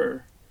without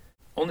her,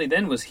 only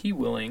then was he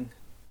willing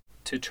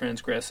to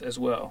transgress as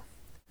well.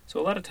 So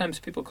a lot of times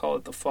people call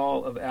it the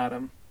fall of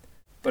Adam,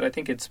 but I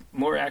think it's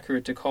more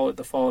accurate to call it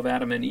the fall of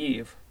Adam and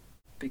Eve,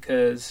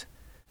 because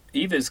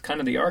Eve is kind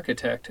of the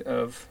architect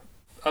of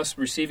us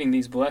receiving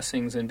these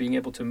blessings and being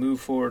able to move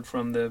forward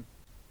from the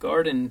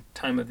garden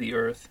time of the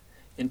earth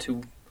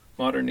into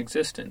modern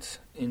existence,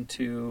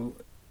 into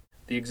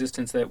the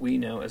existence that we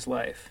know as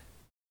life.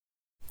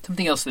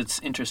 Something else that's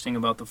interesting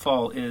about the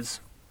fall is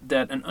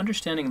that an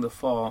understanding of the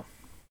fall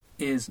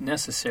is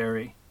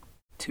necessary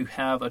to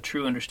have a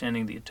true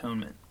understanding of the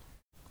atonement.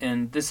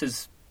 And this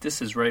is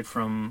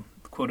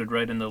quoted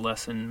right in the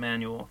lesson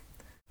manual,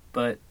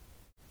 but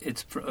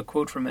it's a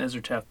quote from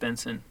Ezra Taft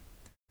Benson.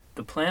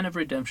 "The plan of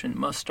redemption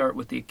must start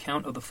with the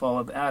account of the fall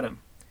of Adam.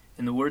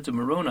 In the words of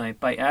Moroni,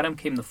 by Adam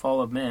came the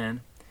fall of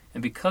man,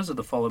 and because of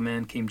the fall of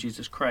man came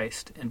Jesus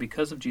Christ, and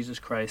because of Jesus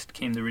Christ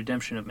came the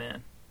redemption of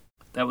man."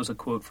 That was a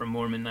quote from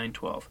Mormon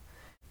 9:12.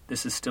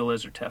 This is still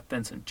Ezra Taft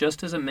Benson.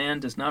 "Just as a man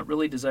does not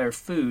really desire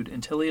food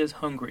until he is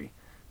hungry,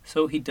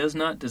 so he does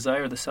not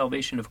desire the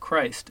salvation of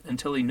Christ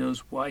until he knows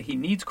why he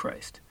needs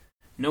Christ.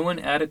 No one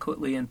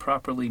adequately and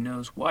properly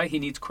knows why he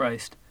needs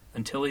Christ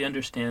until he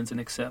understands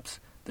and accepts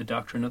the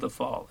doctrine of the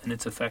fall and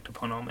its effect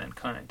upon all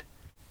mankind."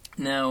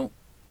 Now,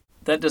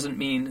 that doesn't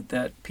mean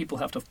that people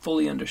have to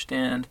fully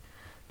understand,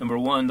 number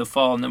one, the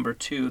fall, number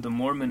two, the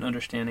Mormon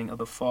understanding of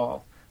the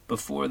fall,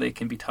 before they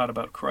can be taught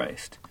about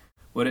Christ.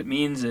 What it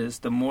means is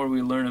the more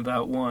we learn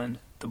about one,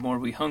 the more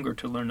we hunger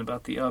to learn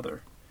about the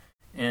other.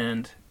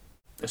 And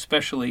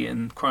especially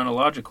in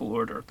chronological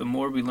order, the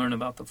more we learn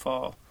about the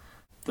fall,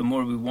 the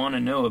more we want to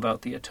know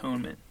about the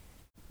atonement.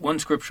 One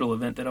scriptural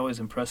event that always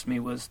impressed me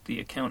was the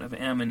account of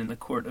Ammon in the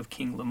court of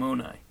King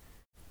Lamoni.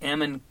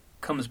 Ammon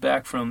comes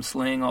back from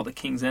slaying all the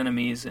king's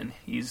enemies, and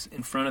he's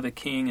in front of the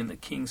king, and the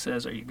king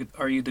says,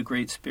 Are you the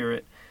great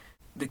spirit?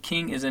 The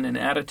king is in an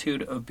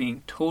attitude of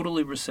being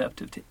totally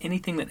receptive to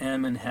anything that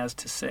Ammon has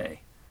to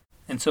say.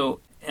 And so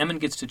Ammon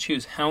gets to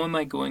choose, how am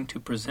I going to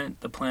present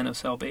the plan of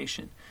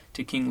salvation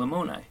to King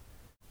Lamoni?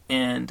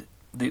 And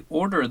the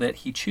order that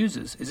he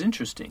chooses is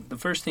interesting. The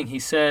first thing he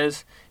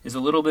says is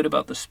a little bit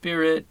about the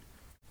spirit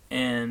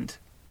and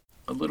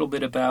a little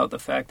bit about the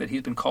fact that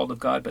he's been called of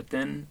God, but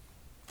then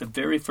the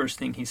very first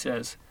thing he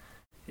says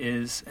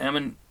is,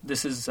 Ammon,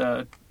 this is,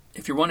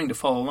 if you're wanting to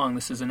follow along,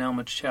 this is in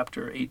Alma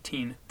chapter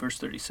 18, verse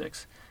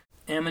 36.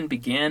 Ammon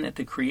began at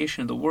the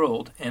creation of the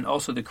world, and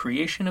also the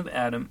creation of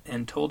Adam,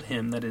 and told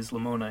him, that is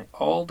Lamoni,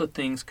 all the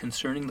things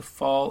concerning the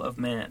fall of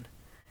man,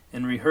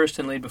 and rehearsed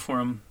and laid before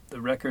him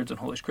the records and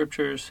holy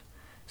scriptures.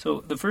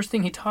 So the first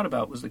thing he taught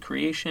about was the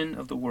creation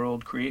of the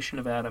world, creation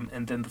of Adam,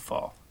 and then the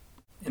fall.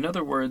 In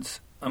other words,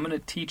 I'm going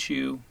to teach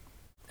you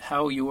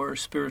how your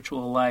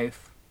spiritual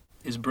life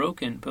is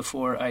broken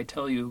before I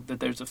tell you that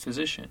there's a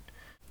physician.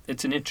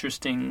 It's an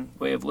interesting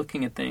way of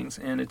looking at things,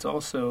 and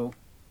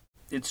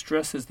it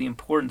stresses the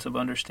importance of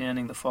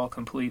understanding the fall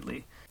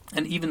completely.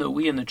 And even though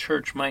we in the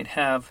church might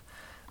have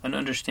an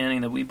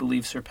understanding that we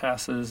believe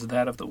surpasses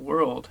that of the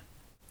world,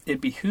 it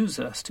behooves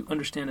us to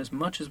understand as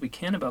much as we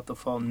can about the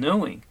fall,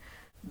 knowing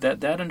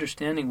that that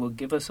understanding will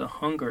give us a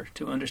hunger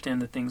to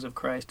understand the things of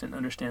Christ and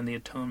understand the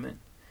atonement.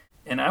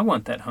 And I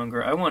want that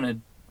hunger. I want to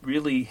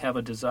really have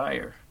a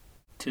desire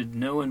to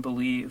know and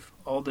believe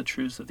all the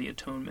truths of the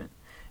atonement.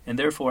 And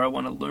therefore, I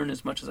want to learn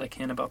as much as I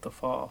can about the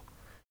fall.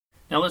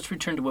 Now let's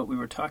return to what we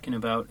were talking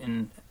about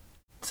in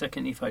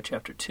 2 Nephi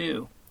chapter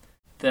 2,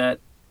 that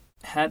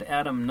had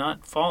Adam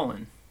not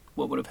fallen,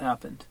 what would have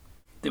happened?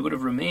 They would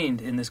have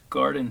remained in this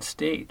garden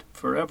state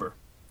forever.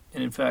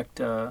 And in fact,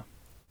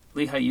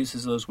 Lehi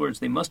uses those words.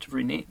 They must have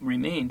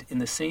remained in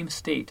the same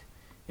state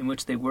in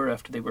which they were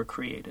after they were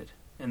created.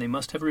 And they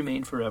must have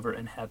remained forever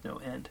and had no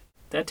end.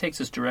 That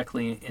takes us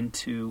directly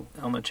into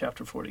Alma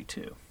chapter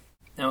 42.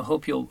 Now I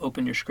hope you'll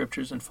open your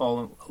scriptures and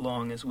follow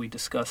along as we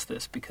discuss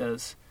this,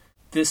 because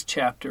this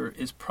chapter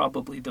is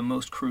probably the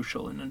most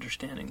crucial in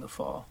understanding the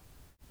fall.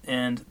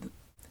 And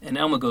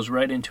Alma goes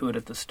right into it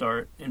at the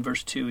start. In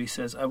verse 2 he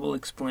says, I will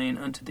explain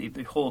unto thee,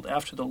 behold,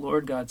 after the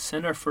Lord God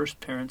sent our first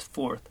parents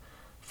forth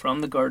from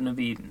the Garden of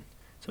Eden.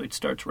 So it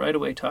starts right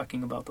away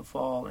talking about the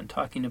fall and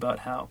talking about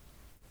how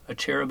a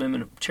cherubim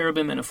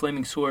and a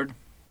flaming sword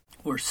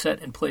were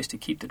set in place to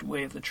keep the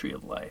way of the tree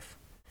of life.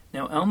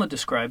 Now Alma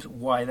describes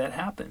why that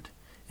happened.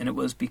 And it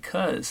was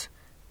because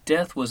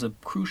death was a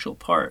crucial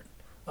part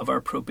of our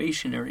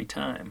probationary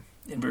time.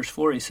 In verse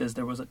 4 he says,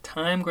 there was a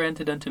time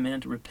granted unto man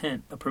to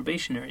repent, a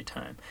probationary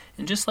time.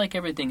 And just like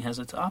everything has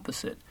its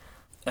opposite,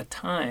 a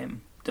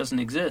time doesn't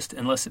exist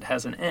unless it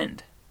has an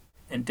end.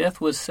 And death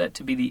was set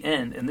to be the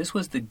end, and this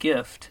was the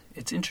gift.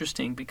 It's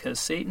interesting because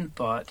Satan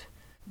thought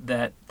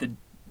that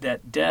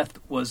death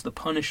was the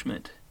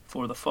punishment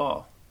for the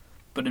fall.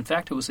 But in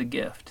fact it was a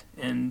gift,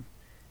 and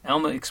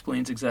Alma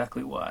explains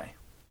exactly why.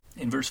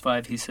 In verse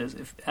 5 he says,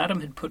 if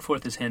Adam had put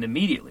forth his hand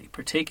immediately,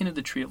 partaken of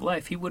the tree of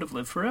life, he would have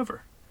lived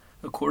forever,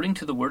 according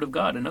to the word of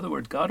God. In other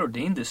words, God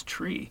ordained this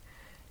tree.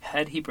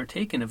 Had he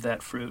partaken of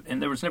that fruit,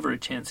 and there was never a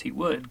chance he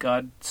would,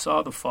 God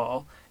saw the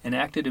fall and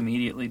acted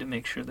immediately to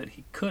make sure that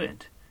he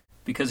couldn't,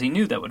 because he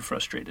knew that would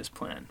frustrate his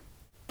plan.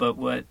 But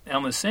what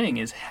Alma's saying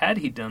is, had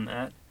he done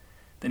that,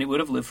 then he would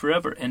have lived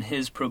forever, and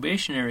his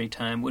probationary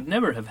time would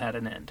never have had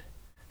an end.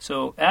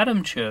 So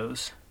Adam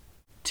chose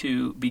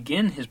to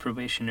begin his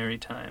probationary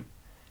time,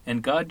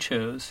 and God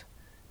chose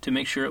to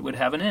make sure it would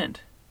have an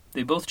end.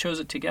 They both chose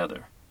it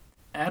together.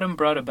 Adam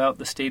brought about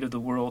the state of the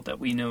world that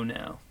we know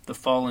now, the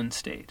fallen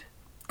state.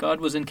 God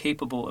was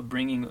incapable of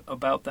bringing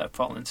about that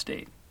fallen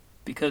state,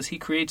 because he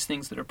creates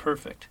things that are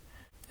perfect.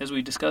 As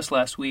we discussed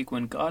last week,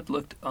 when God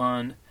looked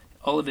on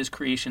all of his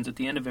creations at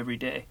the end of every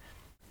day,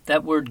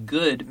 that word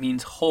good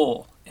means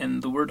whole.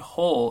 And the word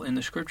whole in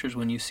the scriptures,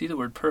 when you see the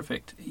word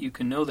perfect, you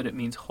can know that it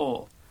means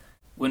whole.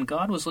 When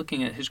God was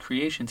looking at his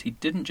creations, he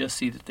didn't just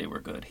see that they were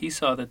good. He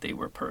saw that they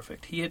were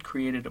perfect. He had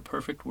created a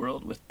perfect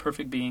world with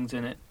perfect beings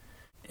in it.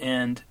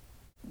 And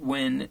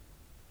when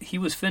he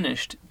was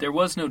finished, there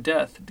was no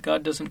death.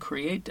 God doesn't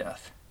create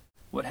death.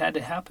 What had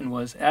to happen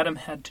was Adam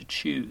had to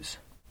choose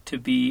to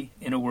be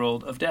in a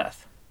world of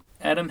death.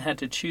 Adam had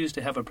to choose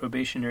to have a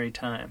probationary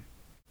time.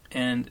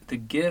 And the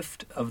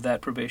gift of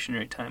that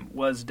probationary time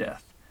was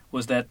death,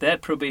 was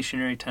that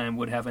probationary time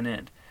would have an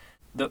end.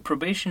 The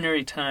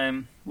probationary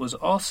time was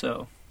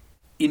also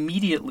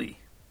immediately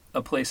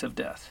a place of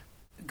death.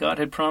 God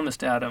had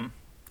promised Adam,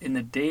 in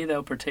the day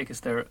thou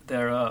partakest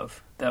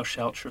thereof, thou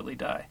shalt surely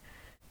die.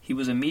 He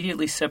was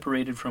immediately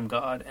separated from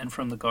God and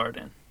from the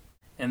garden.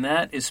 And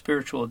that is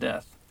spiritual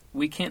death.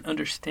 We can't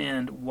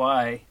understand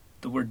why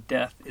the word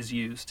death is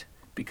used,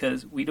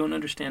 because we don't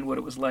understand what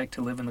it was like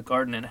to live in the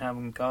garden and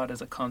having God as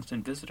a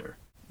constant visitor.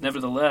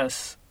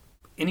 Nevertheless,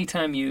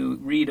 anytime you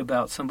read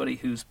about somebody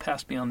who's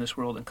passed beyond this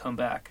world and come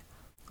back,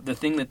 the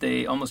thing that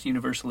they almost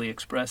universally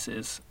express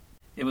is,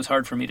 it was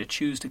hard for me to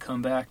choose to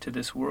come back to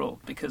this world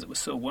because it was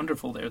so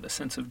wonderful there. The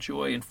sense of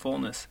joy and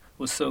fullness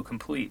was so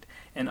complete.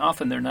 And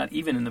often they're not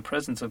even in the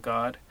presence of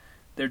God.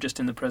 They're just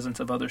in the presence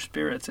of other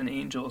spirits and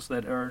angels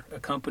that are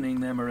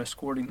accompanying them or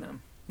escorting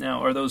them.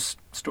 Now, are those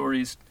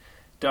stories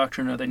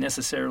doctrine? Are they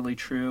necessarily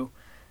true?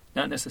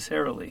 Not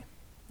necessarily.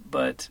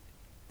 But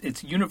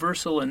it's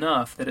universal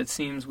enough that it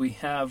seems we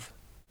have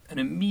an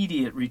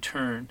immediate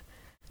return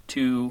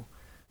to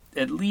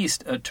at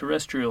least a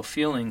terrestrial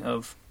feeling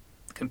of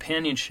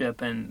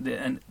companionship and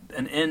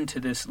an end to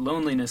this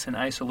loneliness and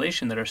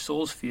isolation that our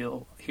souls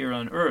feel here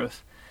on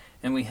earth.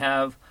 And we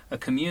have a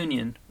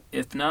communion,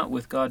 if not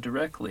with God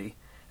directly,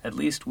 at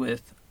least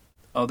with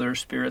other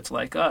spirits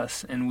like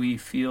us, and we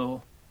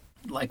feel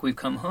like we've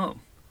come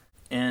home.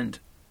 And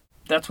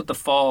that's what the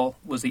fall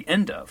was the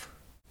end of.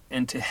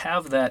 And to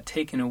have that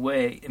taken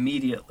away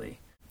immediately,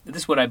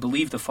 this is what I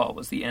believe the fall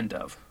was the end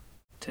of.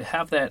 To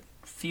have that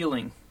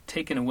feeling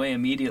taken away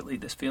immediately,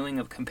 this feeling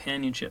of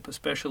companionship,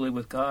 especially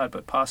with God,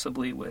 but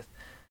possibly with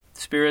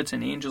spirits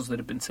and angels that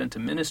have been sent to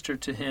minister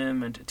to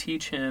him and to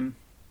teach him,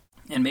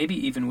 and maybe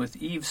even with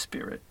Eve's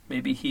spirit.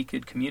 Maybe he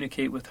could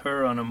communicate with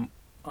her on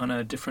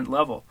a different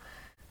level.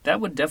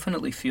 That would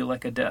definitely feel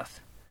like a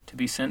death, to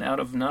be sent out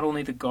of not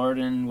only the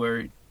garden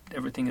where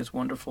everything is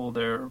wonderful,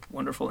 there are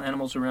wonderful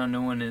animals around,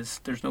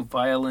 there's no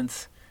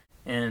violence,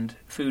 and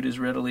food is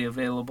readily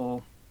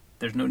available,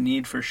 there's no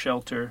need for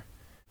shelter,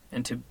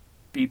 and to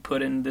be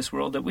put in this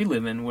world that we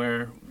live in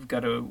where we've got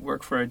to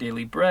work for our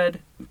daily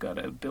bread, we've got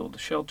to build a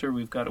shelter,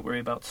 we've got to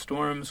worry about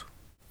storms,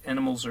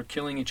 animals are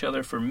killing each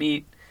other for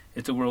meat.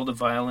 It's a world of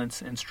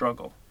violence and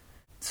struggle.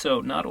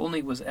 So not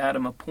only was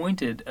Adam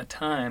appointed a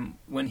time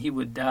when he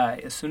would die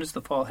as soon as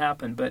the fall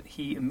happened, but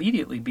he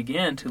immediately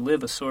began to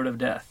live a sort of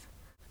death,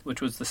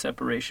 which was the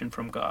separation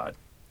from God.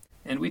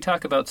 And we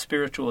talk about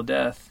spiritual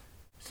death,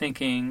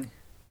 thinking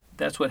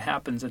that's what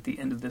happens at the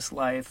end of this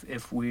life.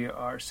 If we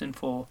are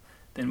sinful,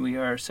 then we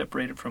are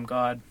separated from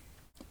God.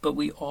 But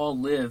we all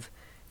live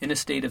in a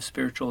state of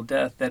spiritual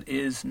death that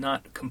is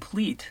not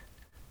complete,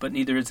 but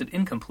neither is it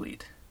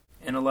incomplete.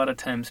 And a lot of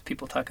times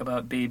people talk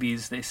about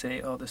babies. They say,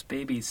 oh, this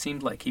baby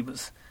seemed like he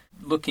was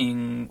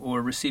looking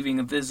or receiving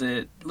a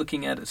visit,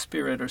 looking at a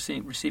spirit or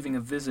receiving a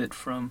visit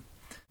from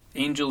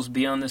angels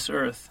beyond this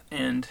earth.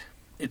 And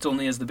it's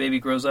only as the baby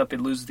grows up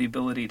it loses the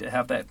ability to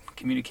have that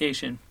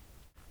communication.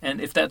 And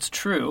if that's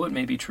true, it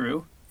may be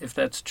true. If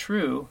that's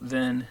true,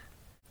 then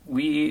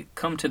we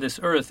come to this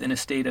earth in a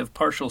state of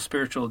partial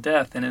spiritual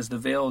death, and as the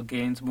veil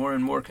gains more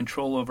and more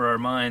control over our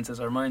minds, as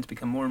our minds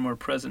become more and more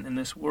present in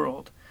this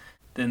world,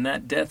 then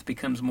that death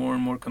becomes more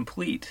and more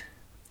complete.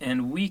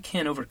 And we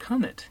can't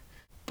overcome it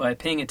by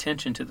paying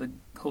attention to the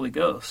Holy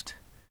Ghost,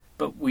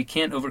 but we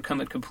can't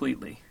overcome it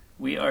completely.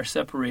 We are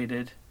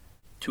separated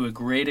to a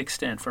great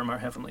extent from our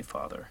Heavenly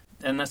Father.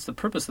 And that's the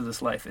purpose of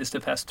this life, is to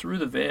pass through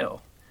the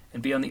veil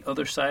and be on the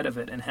other side of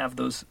it and have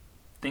those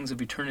things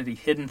of eternity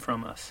hidden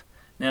from us.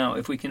 Now,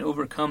 if we can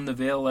overcome the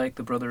veil like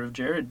the brother of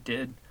Jared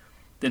did,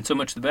 then so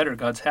much the better.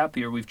 God's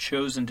happier. We've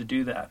chosen to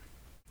do that.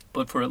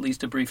 But for at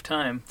least a brief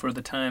time, for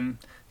the time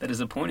that is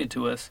appointed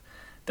to us,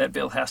 that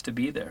veil has to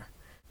be there.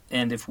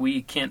 And if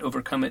we can't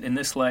overcome it in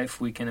this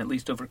life, we can at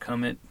least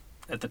overcome it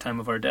at the time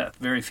of our death.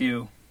 Very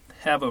few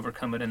have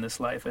overcome it in this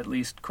life. At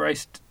least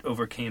Christ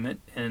overcame it,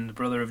 and the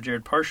brother of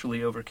Jared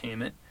partially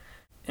overcame it.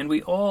 And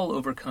we all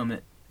overcome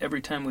it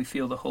every time we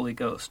feel the Holy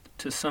Ghost,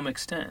 to some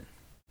extent.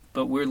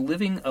 But we're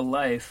living a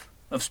life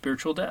of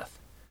spiritual death.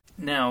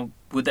 Now,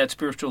 would that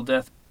spiritual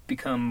death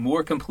become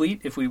more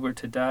complete if we were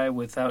to die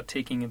without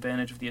taking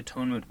advantage of the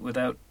atonement,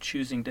 without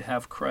choosing to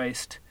have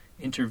Christ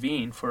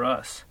intervene for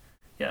us?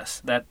 Yes,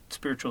 that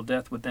spiritual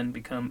death would then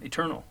become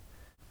eternal.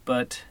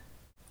 But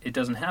it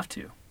doesn't have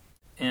to.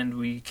 And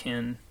we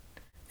can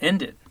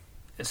end it.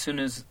 As soon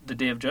as the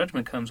day of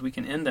judgment comes, we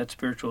can end that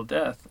spiritual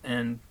death,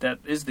 and that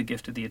is the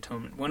gift of the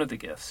atonement, one of the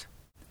gifts.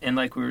 And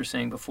like we were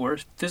saying before,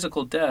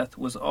 physical death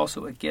was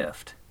also a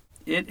gift.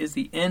 It is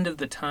the end of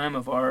the time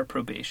of our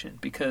probation,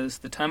 because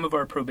the time of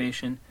our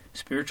probation,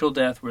 spiritual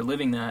death, we're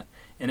living that,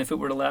 and if it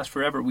were to last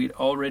forever, we'd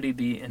already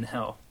be in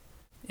hell.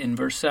 In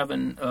verse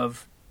 7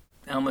 of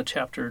Alma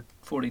chapter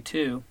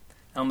 42,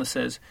 Alma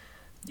says,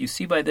 "You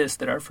see by this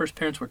that our first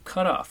parents were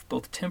cut off,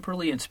 both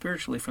temporally and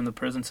spiritually, from the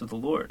presence of the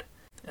Lord.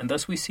 And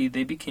thus we see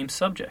they became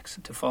subjects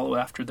to follow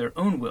after their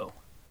own will."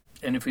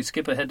 And if we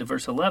skip ahead to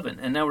verse 11,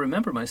 "And now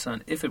remember, my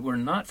son, if it were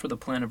not for the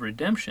plan of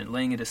redemption,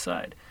 laying it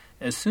aside,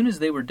 as soon as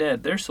they were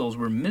dead, their souls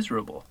were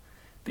miserable,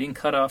 being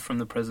cut off from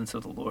the presence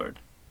of the Lord."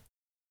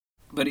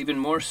 But even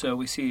more so,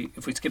 we see,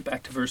 if we skip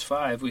back to verse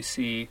 5, we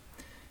see,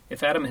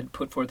 if Adam had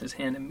put forth his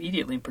hand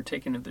immediately and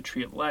partaken of the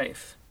tree of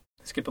life,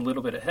 skip a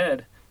little bit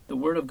ahead, the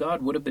word of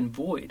God would have been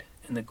void,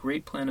 and the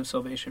great plan of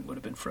salvation would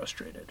have been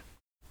frustrated,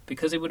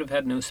 because he would have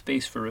had no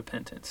space for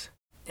repentance.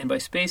 And by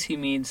space he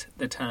means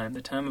the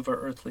time of our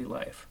earthly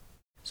life.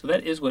 So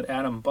that is what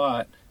Adam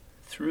bought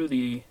through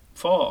the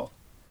fall,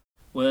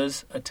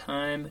 was a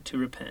time to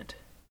repent.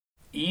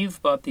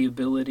 Eve bought the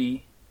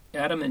ability,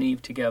 Adam and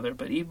Eve together,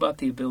 but Eve bought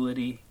the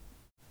ability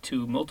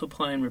to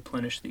multiply and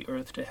replenish the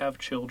earth, to have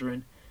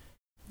children,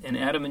 and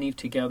Adam and Eve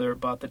together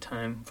bought the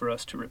time for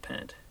us to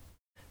repent.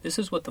 This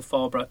is what the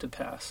fall brought to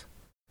pass,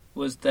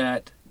 was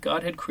that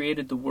God had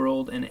created the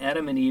world, and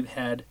Adam and Eve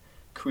had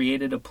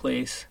created a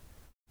place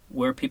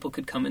where people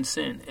could come and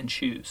sin and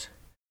choose.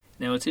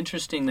 Now it's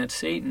interesting that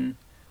Satan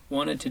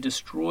wanted to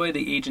destroy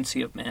the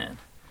agency of man.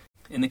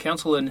 In the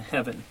council in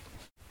heaven,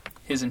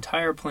 his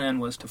entire plan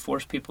was to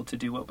force people to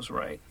do what was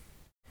right.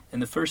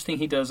 And the first thing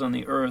he does on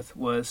the earth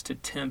was to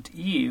tempt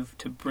Eve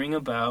to bring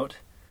about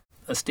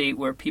a state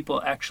where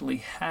people actually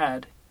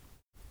had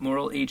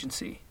moral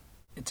agency.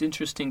 It's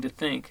interesting to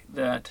think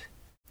that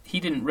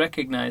he didn't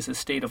recognize a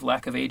state of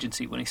lack of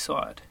agency when he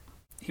saw it.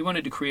 He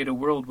wanted to create a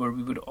world where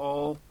we would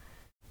all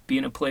be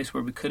in a place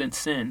where we couldn't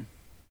sin.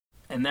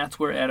 And that's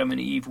where Adam and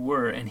Eve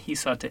were, and he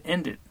sought to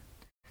end it.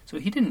 So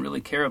he didn't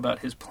really care about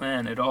his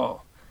plan at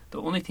all.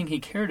 The only thing he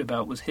cared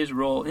about was his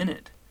role in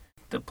it.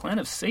 The plan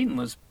of Satan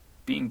was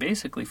being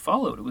basically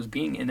followed. It was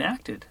being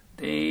enacted.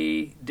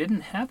 they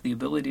didn't have the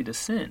ability to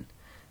sin.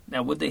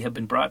 Now, would they have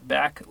been brought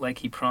back like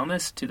he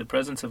promised to the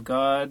presence of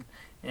God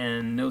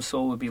and no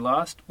soul would be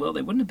lost? Well,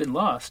 they wouldn't have been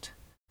lost,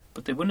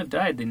 but they wouldn't have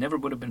died. They never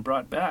would have been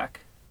brought back.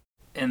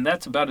 And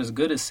that's about as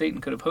good as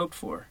Satan could have hoped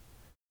for.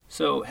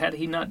 So had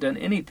he not done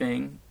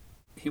anything,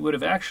 he would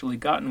have actually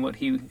gotten what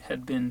he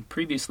had been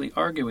previously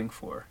arguing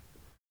for.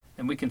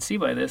 And we can see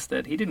by this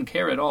that he didn't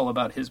care at all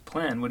about his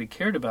plan. What he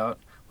cared about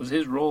was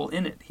his role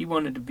in it. He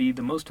wanted to be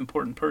the most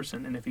important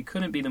person, and if he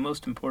couldn't be the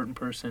most important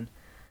person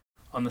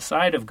on the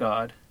side of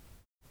God,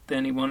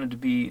 then he wanted to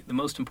be the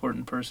most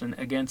important person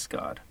against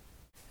God.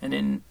 And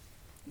in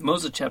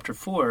Moses chapter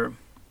 4,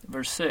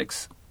 verse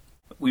 6,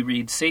 we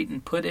read,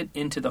 Satan put it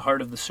into the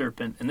heart of the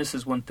serpent, and this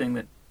is one thing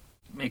that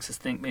makes us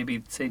think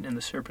maybe Satan and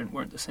the serpent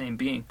weren't the same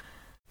being.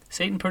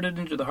 Satan put it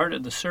into the heart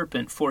of the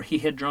serpent, for he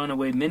had drawn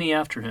away many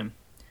after him,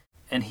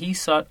 and he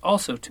sought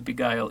also to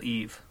beguile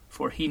Eve,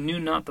 for he knew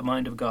not the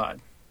mind of God.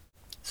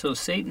 So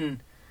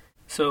Satan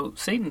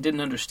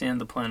didn't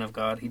understand the plan of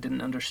God. He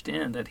didn't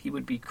understand that he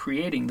would be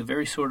creating the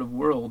very sort of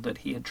world that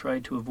he had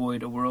tried to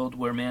avoid, a world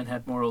where man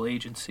had moral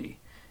agency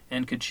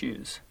and could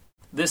choose.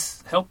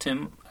 This helped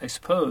him, I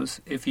suppose,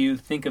 if you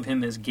think of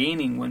him as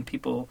gaining when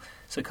people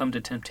succumb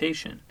to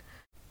temptation,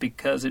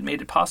 because it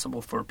made it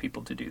possible for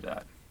people to do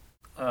that.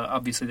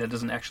 Obviously, that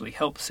doesn't actually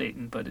help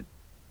Satan, but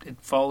it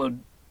fell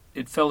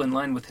in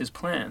line with his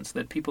plans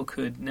that people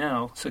could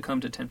now succumb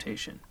to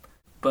temptation.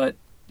 But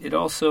it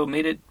also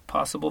made it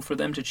possible for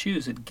them to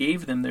choose. It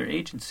gave them their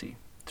agency.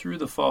 Through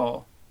the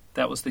fall,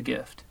 that was the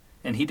gift.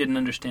 And he didn't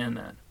understand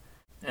that.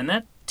 And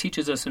that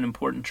teaches us an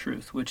important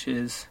truth, which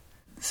is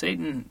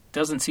Satan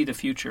doesn't see the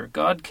future.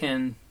 God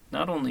can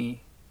not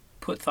only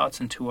put thoughts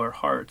into our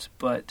hearts,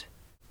 but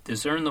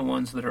discern the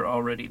ones that are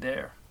already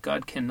there.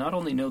 God can not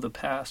only know the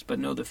past, but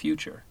know the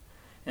future.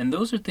 And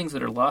those are things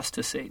that are lost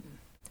to Satan.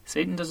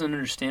 Satan doesn't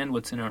understand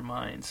what's in our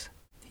minds.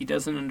 He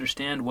doesn't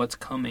understand what's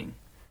coming.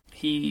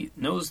 He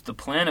knows the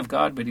plan of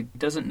God, but he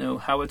doesn't know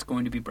how it's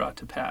going to be brought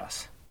to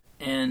pass.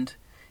 And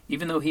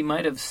even though he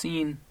might have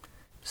seen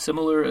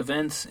similar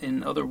events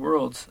in other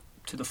worlds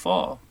to the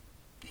fall,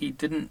 he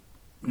didn't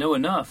know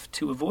enough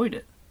to avoid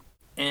it.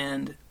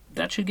 And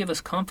that should give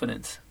us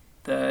confidence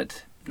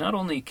that not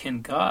only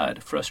can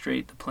God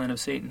frustrate the plan of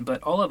Satan,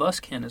 but all of us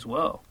can as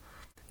well.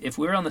 If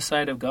we're on the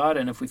side of God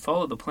and if we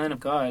follow the plan of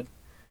God,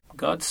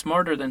 God's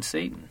smarter than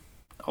Satan.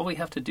 All we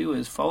have to do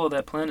is follow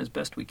that plan as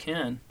best we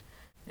can,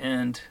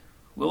 and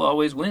we'll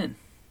always win.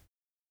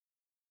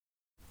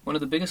 One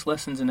of the biggest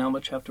lessons in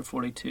Alma chapter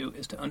 42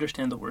 is to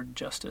understand the word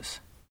justice.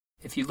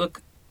 If you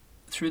look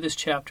through this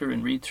chapter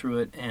and read through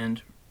it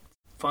and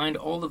find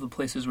all of the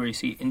places where you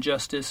see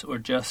injustice or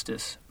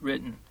justice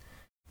written,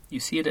 you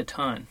see it a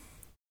ton.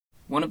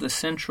 One of the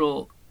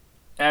central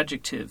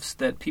adjectives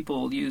that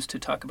people use to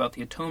talk about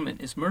the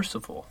atonement is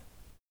merciful.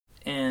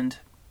 And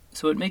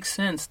so it makes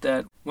sense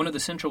that one of the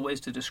central ways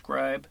to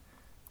describe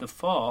the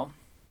fall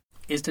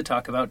is to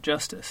talk about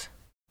justice.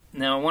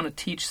 Now, I want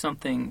to teach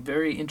something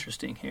very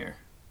interesting here.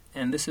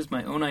 And this is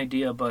my own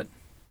idea, but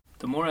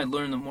the more I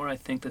learn, the more I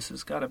think this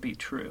has got to be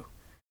true.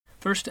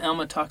 First,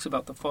 Alma talks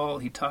about the fall.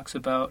 He talks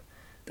about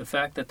the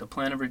fact that the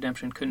plan of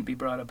redemption couldn't be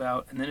brought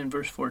about. And then in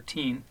verse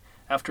 14,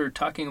 after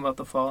talking about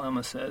the fall,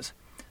 Alma says,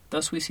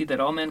 Thus we see that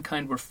all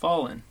mankind were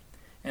fallen,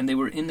 and they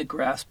were in the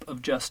grasp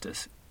of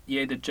justice,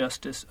 yea, the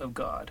justice of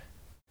God,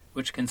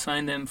 which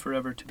consigned them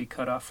forever to be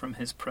cut off from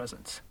his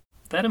presence.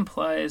 That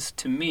implies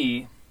to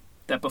me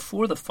that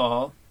before the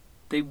fall,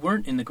 they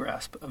weren't in the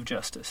grasp of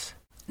justice.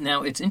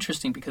 Now, it's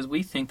interesting because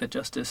we think that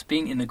justice,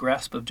 being in the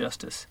grasp of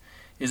justice,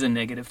 is a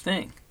negative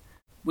thing.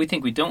 We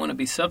think we don't want to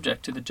be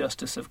subject to the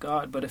justice of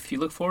God, but if you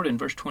look forward in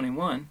verse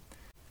 21,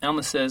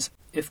 Alma says,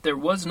 If there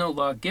was no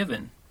law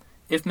given,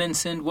 if men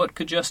sinned, what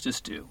could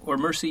justice do, or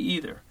mercy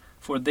either?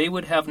 For they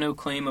would have no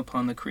claim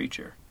upon the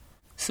creature.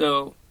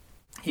 So,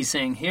 he's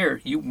saying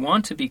here, you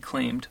want to be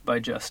claimed by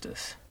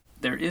justice.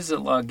 There is a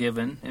law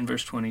given in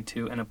verse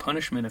 22 and a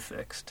punishment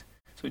affixed.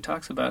 So he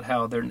talks about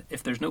how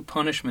if there's no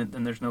punishment,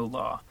 then there's no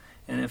law.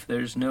 And if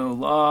there's no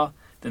law,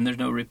 then there's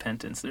no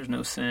repentance. There's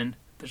no sin.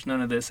 There's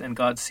none of this. And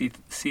God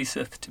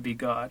ceaseth to be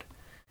God.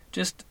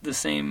 Just the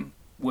same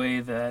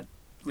way that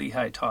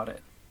Lehi taught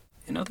it.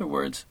 In other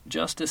words,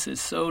 justice is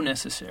so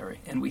necessary,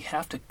 and we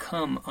have to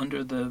come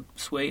under the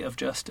sway of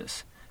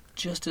justice,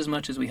 just as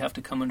much as we have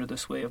to come under the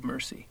sway of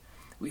mercy.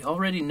 We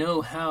already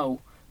know how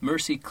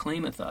mercy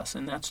claimeth us,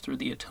 and that's through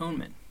the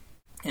atonement.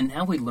 And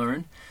now we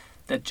learn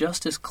that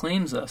justice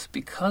claims us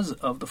because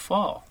of the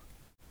fall.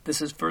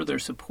 This is further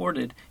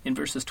supported in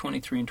verses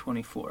 23 and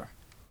 24.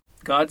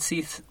 God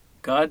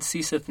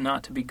ceaseth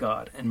not to be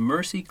God, and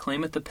mercy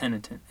claimeth the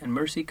penitent, and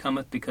mercy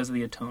cometh because of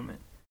the atonement.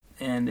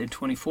 And in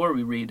 24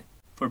 we read,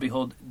 For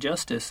behold,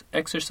 justice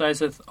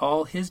exerciseth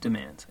all his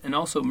demands, and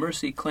also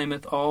mercy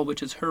claimeth all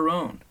which is her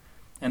own,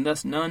 and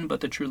thus none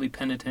but the truly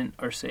penitent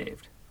are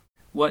saved.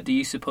 What, do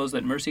ye suppose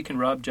that mercy can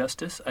rob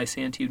justice? I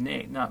say unto you,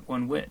 nay, not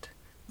one whit.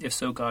 If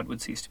so, God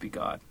would cease to be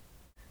God.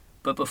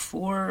 But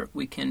before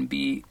we can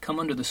come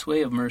under the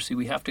sway of mercy,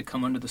 we have to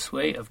come under the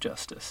sway of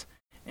justice.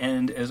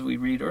 And as we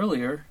read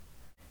earlier,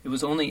 It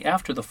was only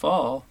after the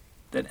fall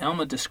that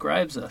Alma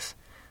describes us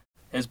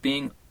as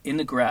being in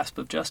the grasp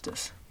of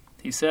justice.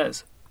 He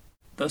says,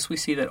 "Thus we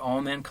see that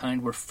all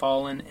mankind were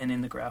fallen and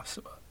in the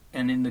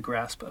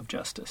grasp of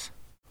justice."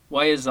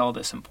 Why is all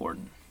this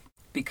important?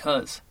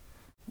 Because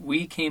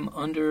we came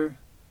under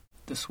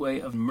the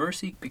sway of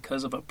mercy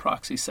because of a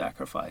proxy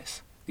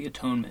sacrifice, the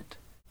atonement.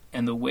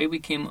 And the way we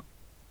came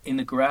in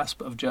the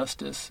grasp of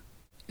justice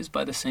is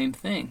by the same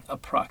thing, a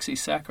proxy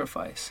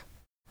sacrifice,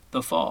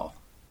 the fall.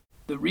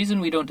 The reason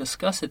we don't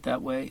discuss it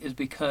that way is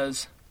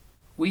because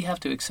we have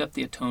to accept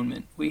the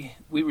atonement. We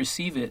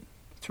receive it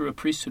through a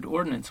priesthood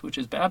ordinance, which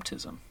is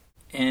baptism.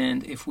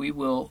 And if we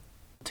will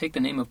take the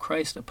name of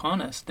Christ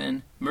upon us,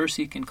 then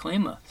mercy can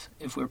claim us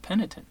if we're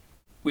penitent.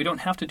 We don't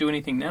have to do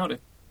anything now to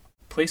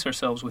place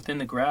ourselves within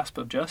the grasp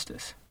of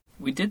justice.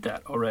 We did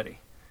that already.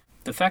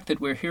 The fact that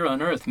we're here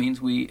on earth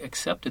means we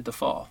accepted the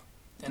fall.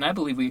 And I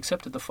believe we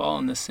accepted the fall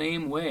in the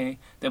same way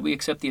that we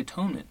accept the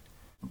atonement,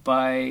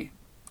 by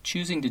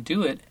choosing to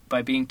do it,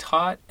 by being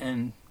taught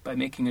and by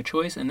making a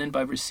choice, and then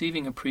by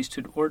receiving a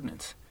priesthood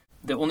ordinance.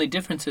 The only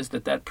difference is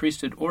that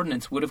priesthood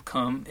ordinance would have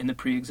come in the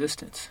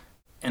pre-existence.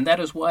 And that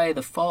is why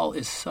the fall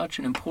is such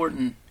an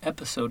important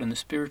episode in the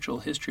spiritual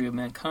history of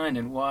mankind,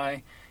 and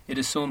why it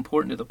is so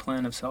important to the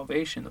plan of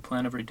salvation, the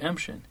plan of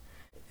redemption,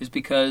 is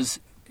because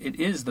it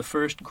is the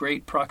first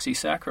great proxy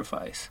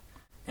sacrifice,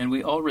 and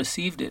we all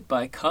received it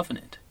by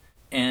covenant.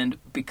 And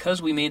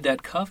because we made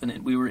that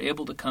covenant, we were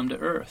able to come to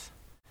earth.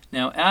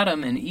 Now,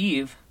 Adam and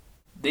Eve,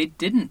 they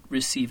didn't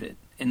receive it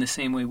in the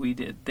same way we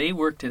did. They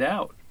worked it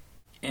out,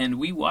 and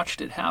we watched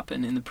it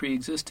happen in the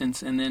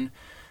pre-existence, and then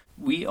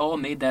we all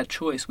made that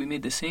choice. We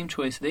made the same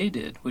choice they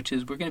did, which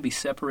is we're going to be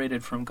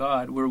separated from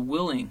God. We're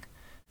willing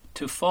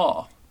to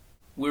fall.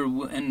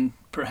 And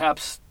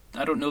perhaps,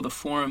 I don't know the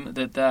form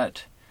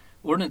that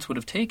ordinance would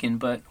have taken,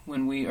 but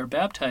when we are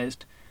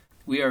baptized,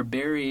 we are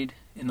buried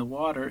in the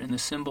water in the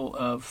symbol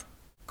of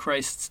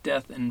Christ's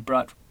death and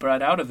brought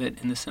out of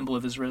it in the symbol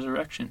of his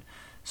resurrection.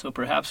 So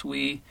perhaps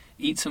we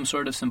eat some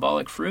sort of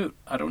symbolic fruit.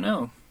 I don't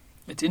know.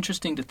 It's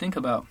interesting to think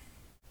about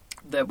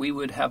that we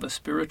would have a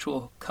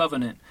spiritual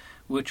covenant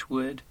which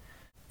would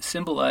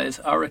symbolize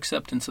our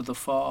acceptance of the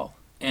fall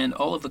and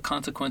all of the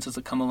consequences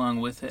that come along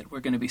with it.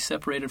 We're going to be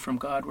separated from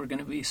God. We're going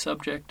to be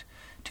subject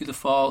to the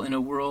fall in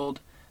a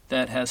world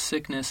that has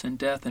sickness and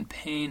death and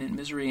pain and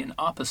misery and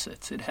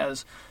opposites. It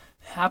has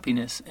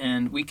happiness,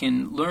 and we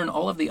can learn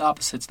all of the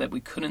opposites that we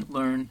couldn't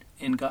learn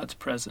in God's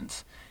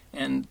presence.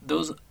 And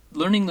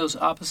learning those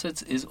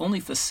opposites is only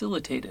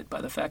facilitated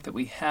by the fact that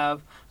we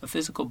have a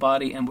physical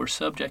body and we're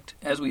subject,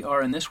 as we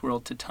are in this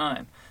world, to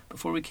time.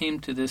 Before we came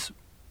to this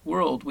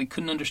world, we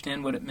couldn't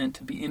understand what it meant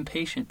to be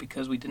impatient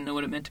because we didn't know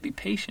what it meant to be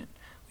patient.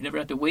 We never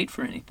had to wait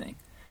for anything.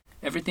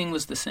 Everything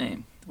was the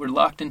same. We're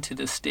locked into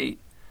the state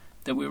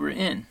that we were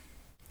in.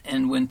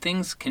 And when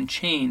things can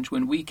change,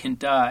 when we can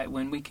die,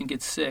 when we can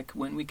get sick,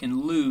 when we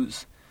can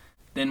lose,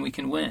 then we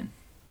can win.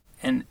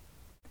 And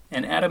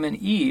Adam and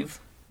Eve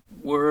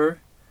were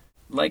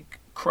like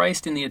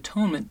Christ in the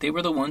atonement. They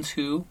were the ones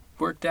who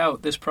worked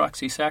out this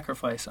proxy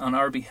sacrifice on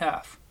our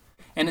behalf.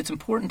 And it's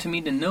important to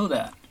me to know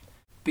that,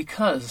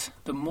 because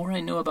the more I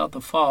know about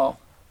the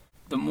fall,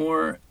 the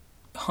more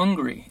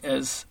hungry,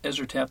 as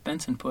Ezra Taft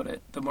Benson put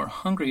it, the more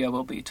hungry I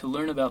will be to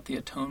learn about the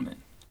atonement.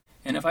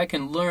 And if I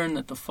can learn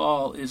that the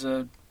fall is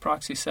a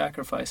proxy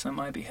sacrifice on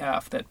my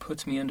behalf that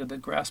puts me under the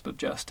grasp of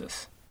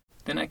justice,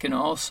 then I can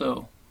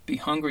also be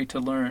hungry to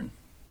learn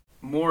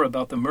more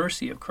about the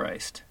mercy of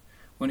Christ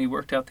when he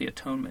worked out the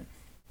atonement.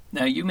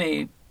 Now, you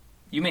may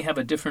have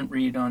a different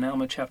read on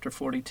Alma chapter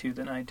 42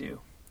 than I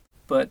do,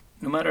 but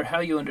no matter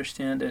how you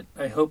understand it,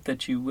 I hope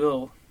that you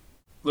will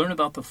learn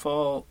about the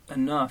fall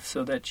enough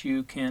so that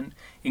you can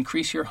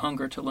increase your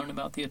hunger to learn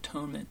about the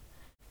atonement,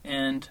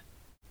 and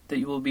that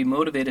you will be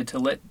motivated to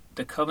let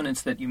the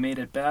covenants that you made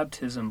at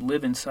baptism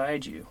live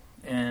inside you,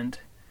 and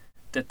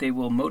that they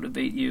will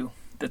motivate you,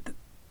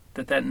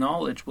 that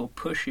knowledge will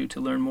push you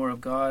to learn more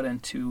of God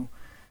and to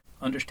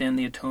understand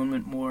the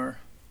atonement more,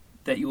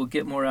 that you will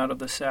get more out of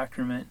the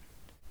sacrament,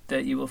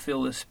 that you will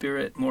feel the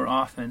Spirit more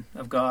often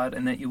of God,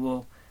 and that you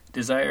will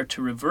desire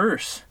to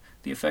reverse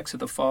the effects of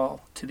the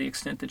fall to the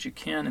extent that you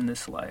can in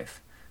this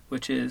life,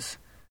 which is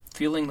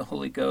feeling the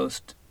Holy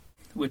Ghost,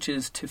 which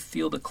is to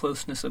feel the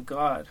closeness of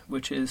God,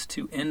 which is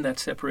to end that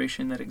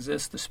separation that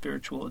exists, the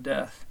spiritual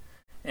death,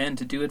 and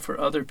to do it for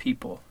other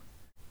people.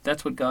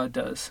 That's what God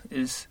does,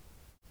 is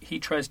he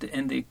tries to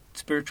end the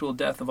spiritual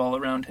death of all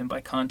around him by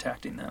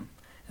contacting them.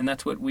 And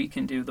that's what we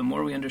can do. The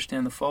more we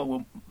understand the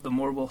fall, the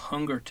more we'll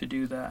hunger to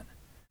do that.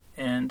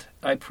 And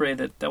I pray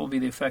that will be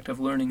the effect of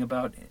learning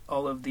about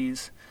all of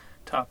these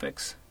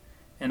topics.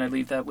 And I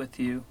leave that with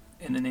you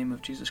in the name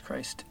of Jesus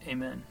Christ.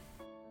 Amen.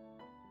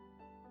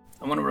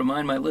 I want to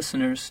remind my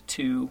listeners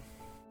to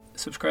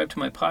subscribe to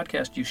my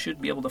podcast. You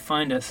should be able to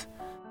find us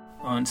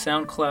on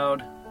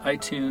SoundCloud,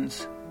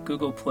 iTunes,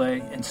 Google Play,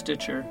 and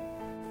Stitcher.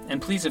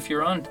 And please, if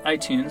you're on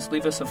iTunes,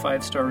 leave us a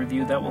 5-star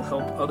review. That will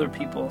help other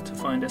people to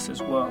find us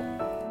as well.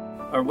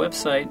 Our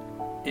website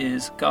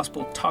is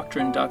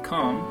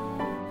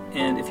gospeltoctrine.com.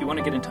 And if you want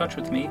to get in touch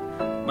with me,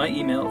 My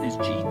email is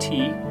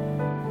gt,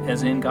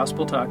 as in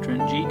Gospel Doctrine,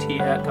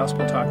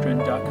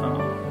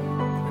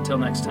 gt@gospeldoctrine.com. Until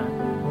next time.